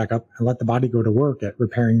force fields back up and let the body go to work at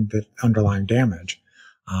repairing the underlying damage.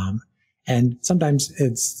 And sometimes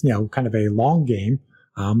it's, kind of a long game,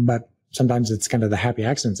 but sometimes it's kind of the happy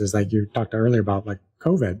accidents, is like you talked earlier about, like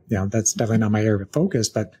COVID. That's definitely not my area of focus,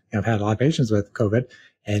 but I've had a lot of patients with COVID,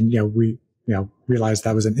 and we realized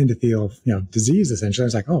that was an endothelial, disease essentially. I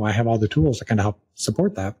was like, oh, I have all the tools to kind of help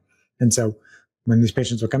support that. And so when these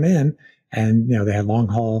patients would come in and, they had long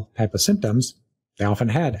haul type of symptoms, they often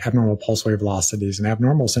had abnormal pulse wave velocities and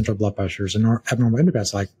abnormal central blood pressures and abnormal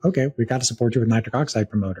endopaths. Like, okay, we've got to support you with nitric oxide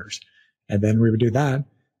promoters. And then we would do that.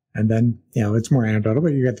 And then, it's more anecdotal,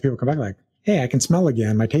 but you get the people come back like, hey, I can smell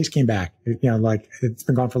again. My taste came back. Like it's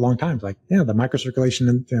been gone for a long time. It's like, the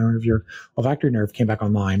microcirculation of your olfactory nerve came back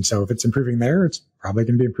online. So if it's improving there, it's probably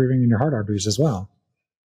going to be improving in your heart arteries as well.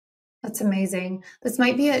 That's amazing. This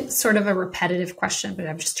might be a sort of a repetitive question, but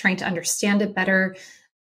I'm just trying to understand it better.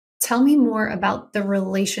 Tell me more about the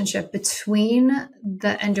relationship between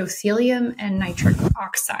the endothelium and nitric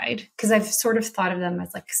oxide, because I've sort of thought of them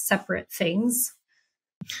as like separate things.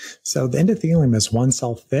 So the endothelium is one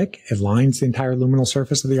cell thick. It lines the entire luminal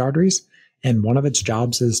surface of the arteries, and one of its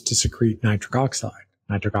jobs is to secrete nitric oxide.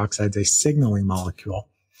 Nitric oxide is a signaling molecule.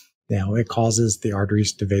 It causes the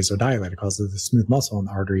arteries to vasodilate. It causes the smooth muscle in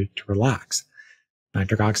the artery to relax.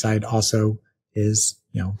 Nitric oxide also is,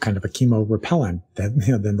 kind of a chemorepellent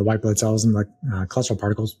that, then the white blood cells and the cholesterol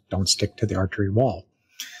particles don't stick to the artery wall.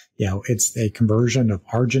 It's a conversion of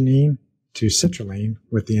arginine to citrulline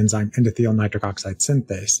with the enzyme endothelial nitric oxide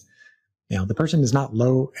synthase. The person is not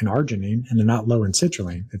low in arginine and they're not low in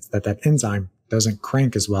citrulline. It's that enzyme doesn't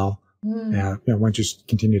crank as well, once you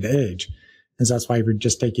continue to age. And so that's why if you're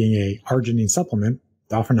just taking a arginine supplement,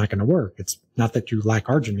 it's often not going to work. It's not that you lack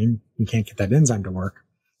arginine. You can't get that enzyme to work.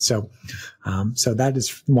 So that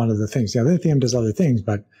is one of the things. The endothelium does other things,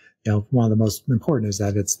 but, one of the most important is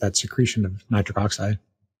that it's that secretion of nitric oxide.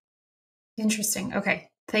 Interesting. Okay.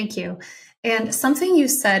 Thank you. And something you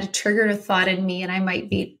said triggered a thought in me, and I might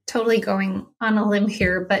be totally going on a limb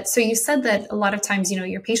here, but so you said that a lot of times,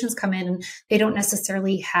 your patients come in and they don't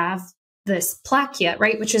necessarily have this plaque yet,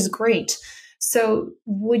 right? Which is great. So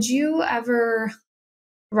would you ever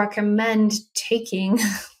recommend taking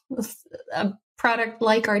a product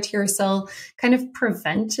like Arterisol kind of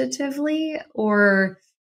preventatively, or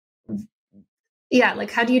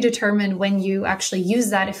like how do you determine when you actually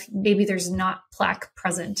use that if maybe there's not plaque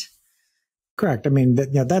present? Correct. I mean,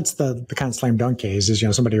 that's the kind of slam dunk case is,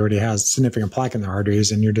 somebody already has significant plaque in their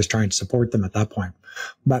arteries and you're just trying to support them at that point.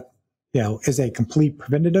 But, as a complete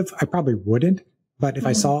preventative, I probably wouldn't. But if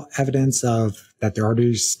I saw evidence of that their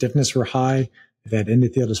artery stiffness were high, if they had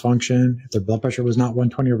endothelial dysfunction, if their blood pressure was not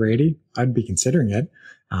 120/80, I'd be considering it.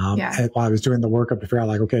 While I was doing the workup to figure out,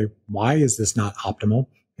 like, okay, why is this not optimal?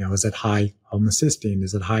 Is it high homocysteine?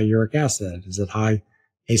 Is it high uric acid? Is it high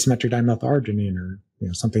asymmetric dimethylarginine or,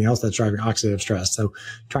 something else that's driving oxidative stress? So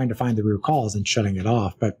trying to find the root cause and shutting it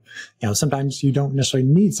off. But, sometimes you don't necessarily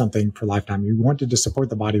need something for lifetime. You want it to support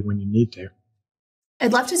the body when you need to.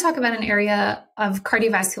 I'd love to talk about an area of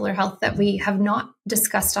cardiovascular health that we have not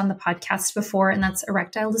discussed on the podcast before, and that's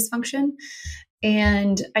erectile dysfunction.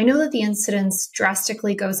 And I know that the incidence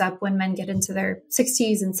drastically goes up when men get into their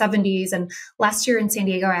 60s and 70s. And last year in San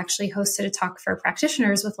Diego, I actually hosted a talk for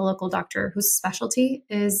practitioners with a local doctor whose specialty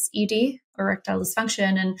is ED, erectile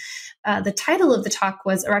dysfunction. And the title of the talk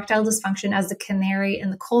was Erectile Dysfunction as the Canary in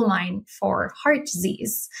the Coal Mine for Heart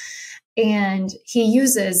Disease. And he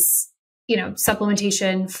uses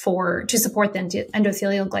supplementation to support the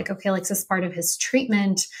endothelial glycocalyx as part of his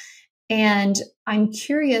treatment. And I'm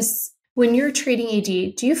curious, When you're treating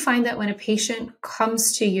ED, do you find that when a patient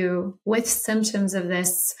comes to you with symptoms of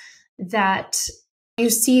this, that you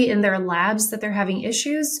see in their labs that they're having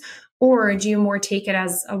issues, or do you more take it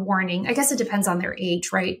as a warning? I guess it depends on their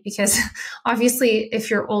age, right? Because obviously, if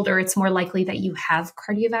you're older, it's more likely that you have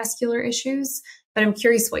cardiovascular issues. But I'm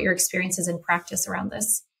curious what your experience is in practice around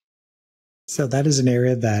this. So that is an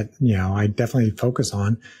area that, I definitely focus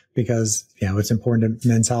on because, it's important to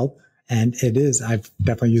men's health. And it is, I've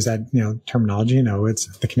definitely used that, terminology,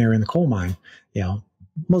 it's the canary in the coal mine.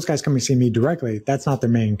 Most guys come and see me directly. That's not their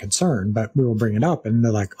main concern, but we will bring it up and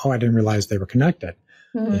they're like, oh, I didn't realize they were connected.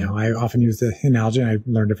 Mm-hmm. I often use the analogy, and I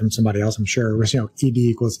learned it from somebody else, I'm sure, was, ED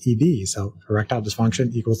equals ED. So erectile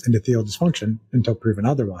dysfunction equals endothelial dysfunction until proven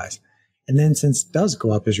otherwise. And then since it does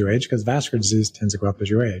go up as you age, because vascular disease tends to go up as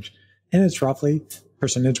you age, and it's roughly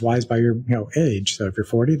percentage-wise by your age. So if you're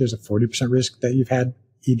 40, there's a 40% risk that you've had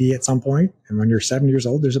ED at some point. And when you're 70 years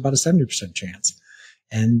old, there's about a 70% chance.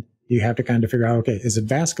 And you have to kind of figure out, okay, is it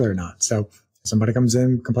vascular or not? So if somebody comes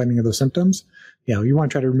in complaining of those symptoms, you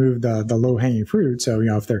want to try to remove the low-hanging fruit. So,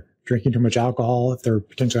 if they're drinking too much alcohol, if they're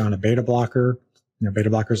potentially on a beta blocker, beta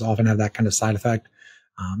blockers often have that kind of side effect,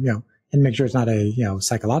 and make sure it's not a,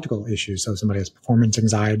 psychological issue. So if somebody has performance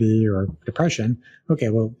anxiety or depression, okay,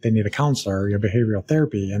 well, they need a counselor, behavioral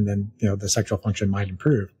therapy, and then, the sexual function might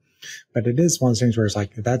improve. But it is one of those things where it's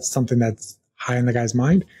like, if that's something that's high in the guy's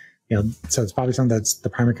mind, so it's probably something that's the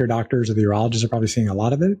primary care doctors or the urologists are probably seeing a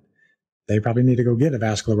lot of it. They probably need to go get a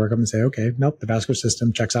vascular workup and say, okay, nope, the vascular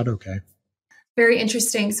system checks out okay. Very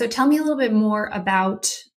interesting. So tell me a little bit more about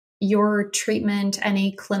your treatment,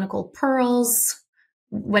 any clinical pearls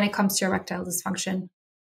when it comes to erectile dysfunction.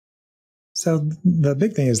 So the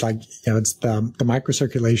big thing is it's the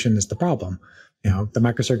microcirculation is the problem. The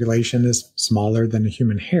microcirculation is smaller than a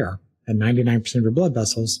human hair, and 99% of your blood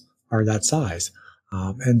vessels are that size.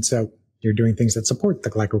 And so you're doing things that support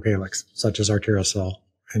the glycocalyx, such as arteriosol.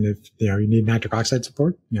 And if, you need nitric oxide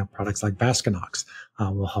support, products like Vascanox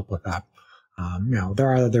will help with that. There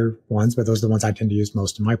are other ones, but those are the ones I tend to use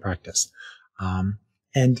most in my practice.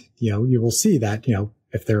 And, you will see that,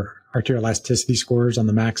 if their arterial elasticity scores on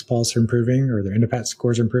the max pulse are improving or their endopat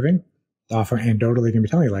scores are improving, often anecdotally can be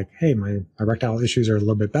telling you like, hey, my erectile issues are a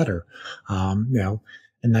little bit better.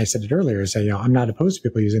 And I said it earlier, I'm not opposed to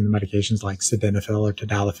people using the medications like sildenafil or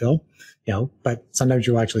tadalafil, but sometimes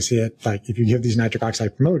you'll actually see it like if you give these nitric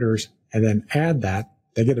oxide promoters and then add that,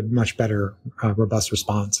 they get a much better robust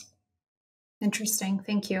response. Interesting.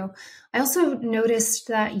 Thank you. I also noticed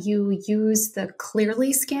that you use the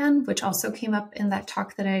Clearly scan, which also came up in that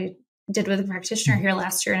talk that I did with a practitioner here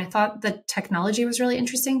last year. And I thought the technology was really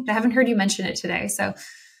interesting. I haven't heard you mention it today, so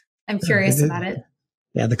I'm curious about it.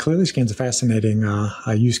 Yeah, the Clearly scan is a fascinating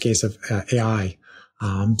use case of AI.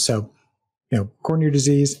 Coronary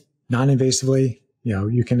disease, non-invasively,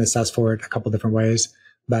 you can assess for it a couple different ways,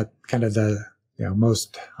 but kind of the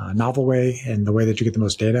most novel way and the way that you get the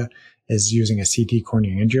most data is using a CT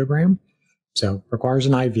coronary angiogram. So requires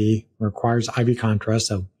an IV, requires IV contrast,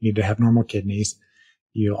 so you need to have normal kidneys.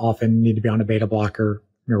 You often need to be on a beta blocker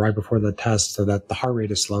right before the test so that the heart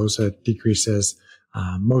rate is slow, so it decreases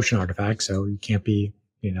motion artifacts. So you can't be,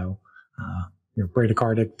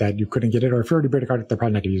 bradycardic that you couldn't get it, or if you're already bradycardic, they're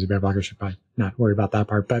probably not going to use a beta blocker. Should probably not worry about that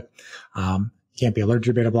part. But you can't be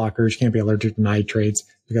allergic to beta blockers, you can't be allergic to nitrates,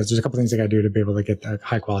 because there's a couple things they got to do to be able to get a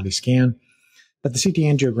high quality scan. But the CT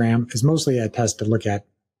angiogram is mostly a test to look at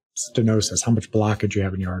stenosis, how much blockage you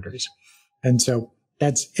have in your arteries. And so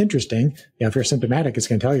that's interesting. If you're symptomatic, it's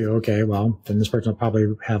going to tell you, okay, well, then this person will probably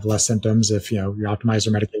have less symptoms if, you optimize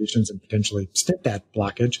their medications and potentially stint that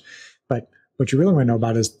blockage. But what you really want to know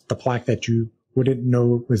about is the plaque that you wouldn't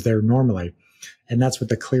know was there normally. And that's what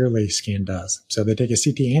the Clearly scan does. So they take a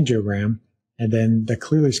CT angiogram, and then the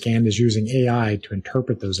Clearly scan is using AI to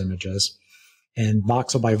interpret those images. And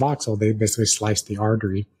voxel by voxel, they basically slice the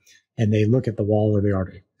artery and they look at the wall of the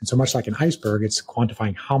artery. And so much like an iceberg, it's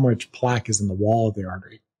quantifying how much plaque is in the wall of the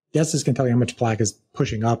artery. Yes, this can tell you how much plaque is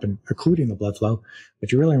pushing up and occluding the blood flow,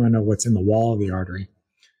 but you really want to know what's in the wall of the artery.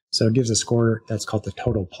 So it gives a score that's called the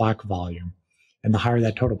total plaque volume. And the higher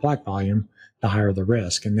that total plaque volume, the higher the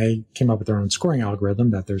risk. And they came up with their own scoring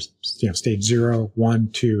algorithm that there's, stage 0, 1,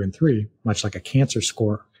 2, and 3, much like a cancer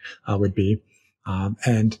score would be.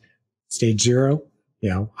 And stage 0,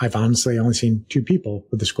 I've honestly only seen 2 people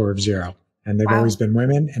with a score of 0. And they've always been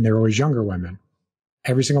women, and they're always younger women.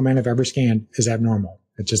 Every single man I've ever scanned is abnormal.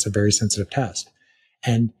 It's just a very sensitive test.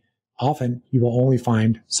 And often you will only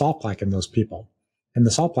find soft plaque in those people. And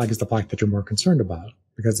the soft plaque is the plaque that you're more concerned about,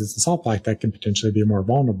 because it's the soft plaque that can potentially be more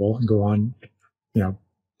vulnerable and go on,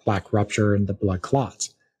 plaque rupture and the blood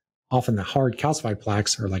clots. often the hard calcified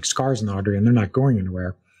plaques are like scars in the artery and they're not going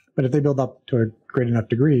anywhere. But if they build up to a great enough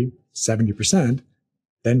degree, 70%,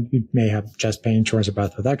 then you may have chest pain, shortness of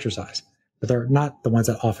breath with exercise. But they're not the ones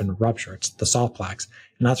that often rupture. It's the soft plaques.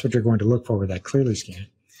 And that's what you're going to look for with that clearly scan.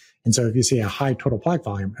 And so if you see a high total plaque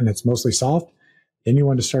volume and it's mostly soft, then you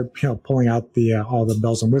want to start pulling out all the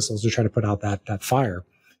bells and whistles to try to put out that fire.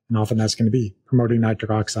 And often that's going to be promoting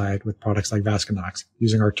nitric oxide with products like Vasconox,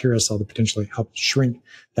 using arteriocel to potentially help shrink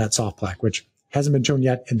that soft plaque, which hasn't been shown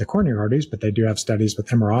yet in the coronary arteries, but they do have studies with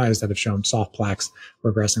MRIs that have shown soft plaques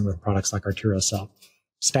regressing with products like arteriocel.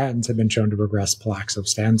 Statins have been shown to regress plaques, so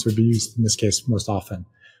statins would be used in this case most often.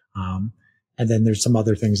 And then there's some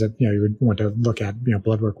other things that you would want to look at,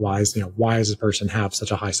 blood work wise. Why does a person have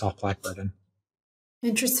such a high soft plaque burden?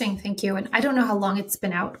 Interesting. Thank you. And I don't know how long it's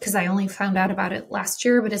been out because I only found out about it last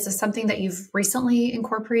year, but is this something that you've recently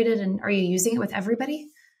incorporated and are you using it with everybody?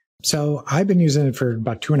 So I've been using it for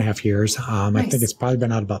about 2.5 years. Nice. I think it's probably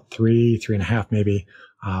been out about 3.5 maybe.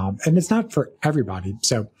 And it's not for everybody.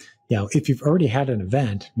 So, if you've already had an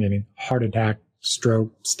event, meaning heart attack,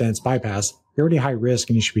 stroke, stents, bypass, you're already high risk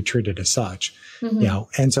and you should be treated as such.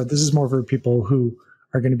 Mm-hmm. And so this is more for people who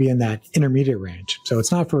are going to be in that intermediate range. So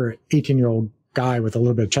it's not for an 18-year-old guy with a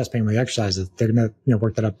little bit of chest pain when he exercises. They're going to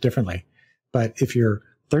work that up differently. But if you're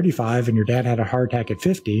 35 and your dad had a heart attack at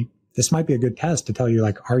 50, this might be a good test to tell you,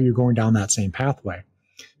 are you going down that same pathway?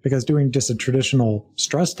 Because doing just a traditional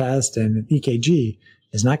stress test and an EKG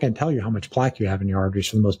is not going to tell you how much plaque you have in your arteries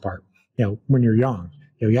for the most part. When you're young,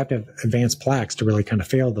 you have to have advanced plaques to really kind of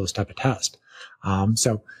fail those type of tests.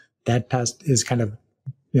 So that test is kind of,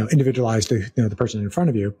 individualized to, the person in front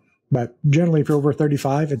of you. But generally, if you're over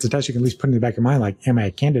 35, it's a test you can at least put in the back of your mind, am I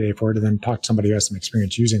a candidate for it? And then talk to somebody who has some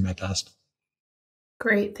experience using that test.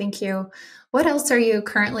 Great. Thank you. What else are you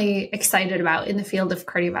currently excited about in the field of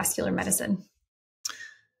cardiovascular medicine?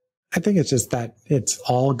 I think it's just that it's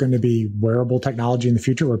all going to be wearable technology in the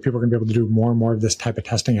future where people are going to be able to do more and more of this type of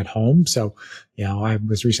testing at home. So, I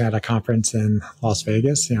was recently at a conference in Las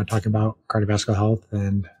Vegas, talking about cardiovascular health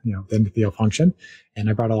and, the endothelial function. And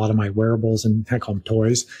I brought a lot of my wearables and I call them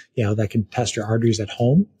toys, that can test your arteries at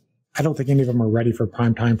home. I don't think any of them are ready for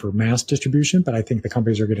prime time for mass distribution, but I think the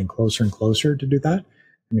companies are getting closer and closer to do that.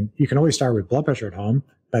 I mean, you can always start with blood pressure at home,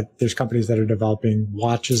 but there's companies that are developing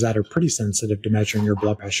watches that are pretty sensitive to measuring your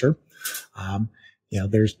blood pressure.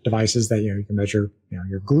 There's devices that, you can measure,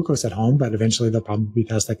 your glucose at home, but eventually there'll probably be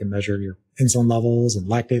tests that can measure your insulin levels and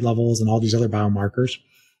lactate levels and all these other biomarkers.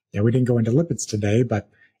 We didn't go into lipids today, but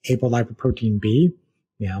apolipoprotein B,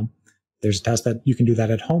 there's a test that you can do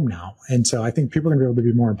that at home now. And so I think people are going to be able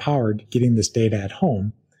to be more empowered getting this data at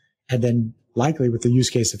home. And then likely with the use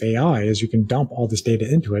case of AI is you can dump all this data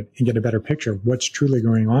into it and get a better picture of what's truly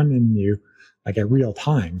going on in you, at real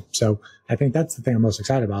time. So I think that's the thing I'm most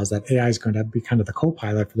excited about is that AI is going to be kind of the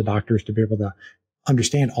co-pilot for the doctors to be able to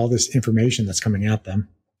understand all this information that's coming at them.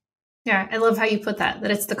 Yeah, I love how you put that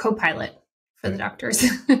it's the co-pilot for the doctors.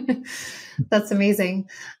 That's amazing.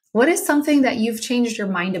 What is something that you've changed your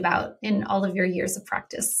mind about in all of your years of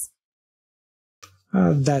practice?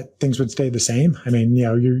 That things would stay the same. I mean,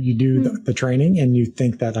 you do the training and you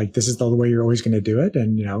think that this is the way you're always going to do it.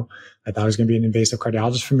 And, I thought I was going to be an invasive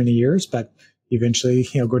cardiologist for many years, but eventually,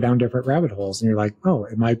 go down different rabbit holes and you're like, oh,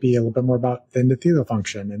 it might be a little bit more about the endothelial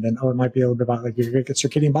function. And then, it might be a little bit about your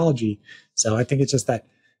circadian biology. So I think it's just that,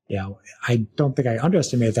 I don't think I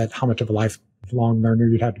underestimated that how much of a lifelong learner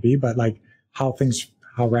you'd have to be, but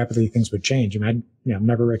how rapidly things would change. I mean, I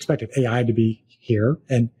never expected AI to be here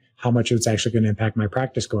and how much it's actually going to impact my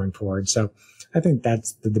practice going forward. So I think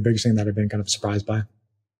that's the biggest thing that I've been kind of surprised by.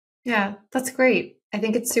 Yeah, that's great. I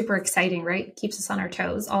think it's super exciting, right? It keeps us on our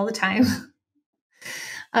toes all the time.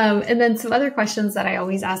 And then some other questions that I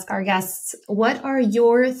always ask our guests. What are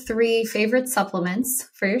your 3 favorite supplements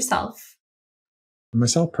for yourself?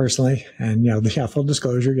 Myself personally, and, full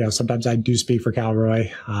disclosure, sometimes I do speak for Calroy,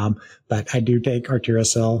 but I do take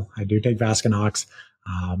arteriocel, I do take Vasconox,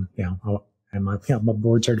 I'm a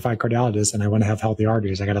board certified cardiologist and I want to have healthy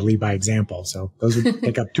arteries. I got to lead by example. So those would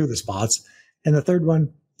take up 2 of the spots. And the third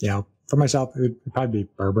one, for myself, it would probably be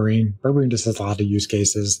berberine. Berberine just has a lot of use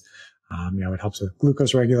cases. It helps with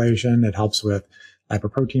glucose regulation. It helps with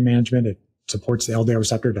lipoprotein management. It supports the LDL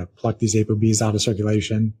receptor to pluck these ApoBs out of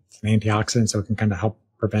circulation. It's an antioxidant, so it can kind of help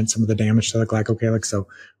prevent some of the damage to the glycocalyx. So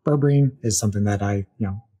berberine is something that I,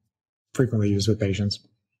 frequently use with patients.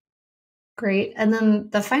 Great. And then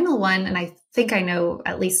the final one, and I think I know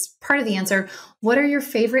at least part of the answer, what are your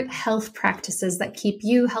favorite health practices that keep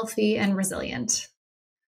you healthy and resilient?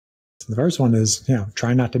 So the first one is,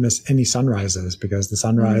 try not to miss any sunrises because the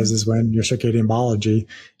sunrise is when your circadian biology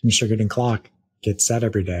and your circadian clock get set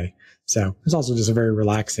every day. So it's also just a very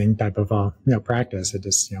relaxing type of, practice. It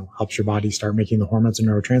just, helps your body start making the hormones and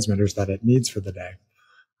neurotransmitters that it needs for the day.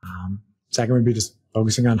 Second would be just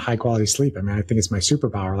focusing on high quality sleep. I mean, I think it's my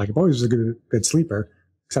superpower. Like I've always was a good sleeper,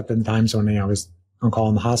 except in times when, I was on call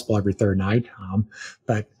in the hospital every third night.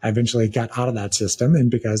 But I eventually got out of that system, and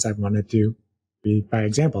because I wanted to be by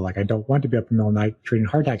example, like I don't want to be up in the middle of the night treating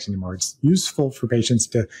heart attacks anymore. It's useful for patients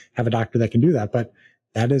to have a doctor that can do that, but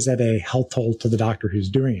that is at a health toll to the doctor who's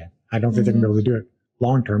doing it. I don't think they're going to be able to do it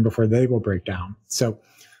long term before they will break down. So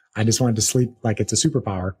I just wanted to sleep like it's a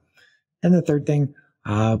superpower. And the third thing,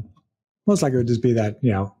 most likely would just be that,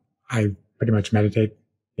 I pretty much meditate,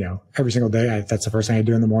 every single day. That's the first thing I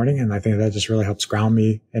do in the morning. And I think that just really helps ground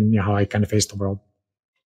me and how I kind of face the world.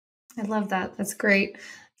 I love that. That's great.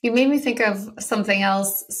 You made me think of something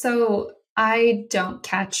else. So I don't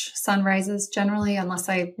catch sunrises generally, unless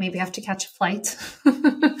I maybe have to catch a flight.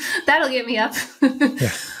 That'll get me up.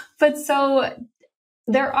 Yeah. But so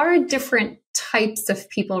there are different types of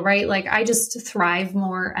people, right? Like I just thrive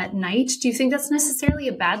more at night. Do you think that's necessarily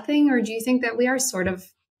a bad thing? Or do you think that we are sort of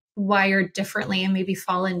wired differently and maybe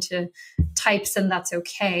fall into types and that's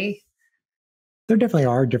okay? There definitely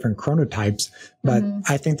are different chronotypes, but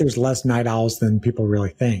I think there's less night owls than people really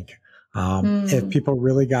think. If people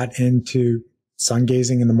really got into sun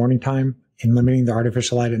gazing in the morning time and limiting the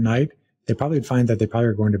artificial light at night, they probably would find that they probably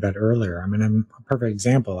are going to bed earlier. I mean, I'm a perfect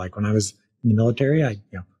example. Like when I was in the military,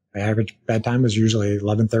 my average bedtime was usually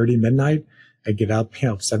 11:30, midnight. I'd get up,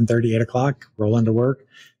 7:30, 8 o'clock, roll into work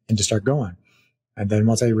and just start going. And then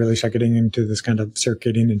once I really start getting into this kind of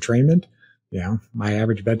circadian entrainment, my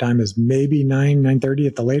average bedtime is maybe 9:30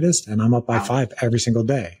 at the latest, and I'm up by 5 every single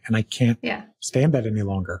day, and I can't stay in bed any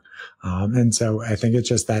longer. And so I think it's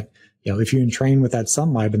just that, if you entrain with that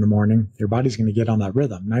sunlight in the morning, your body's going to get on that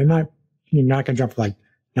rhythm. Now, you're not going to jump from like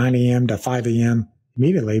 9 a.m. to 5 a.m.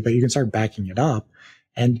 immediately, but you can start backing it up.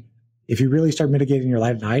 And if you really start mitigating your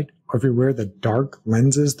light at night, or if you wear the dark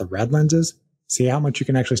lenses, the red lenses, see how much you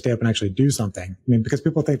can actually stay up and actually do something. I mean, because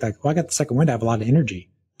people think like, I got the second wind, I have a lot of energy.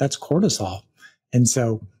 That's cortisol. And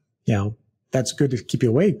so, that's good to keep you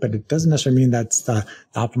awake, but it doesn't necessarily mean that's the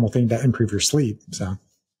optimal thing to improve your sleep. So.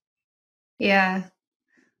 Yeah.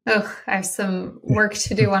 Oh, I have some work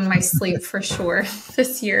to do on my sleep for sure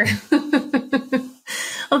this year.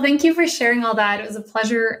 Well, thank you for sharing all that. It was a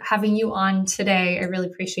pleasure having you on today. I really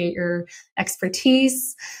appreciate your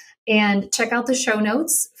expertise. And check out the show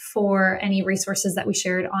notes for any resources that we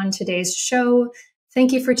shared on today's show.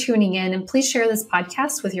 Thank you for tuning in, and please share this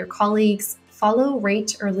podcast with your colleagues. Follow,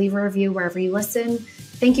 rate, or leave a review wherever you listen.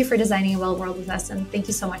 Thank you for designing a well world with us, and thank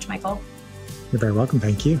you so much, Michael. You're very welcome.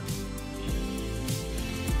 Thank you.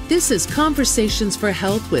 This is Conversations for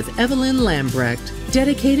Health with Evelyn Lambrecht,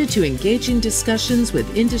 dedicated to engaging discussions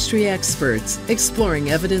with industry experts,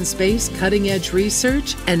 exploring evidence-based, cutting-edge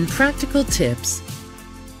research, and practical tips.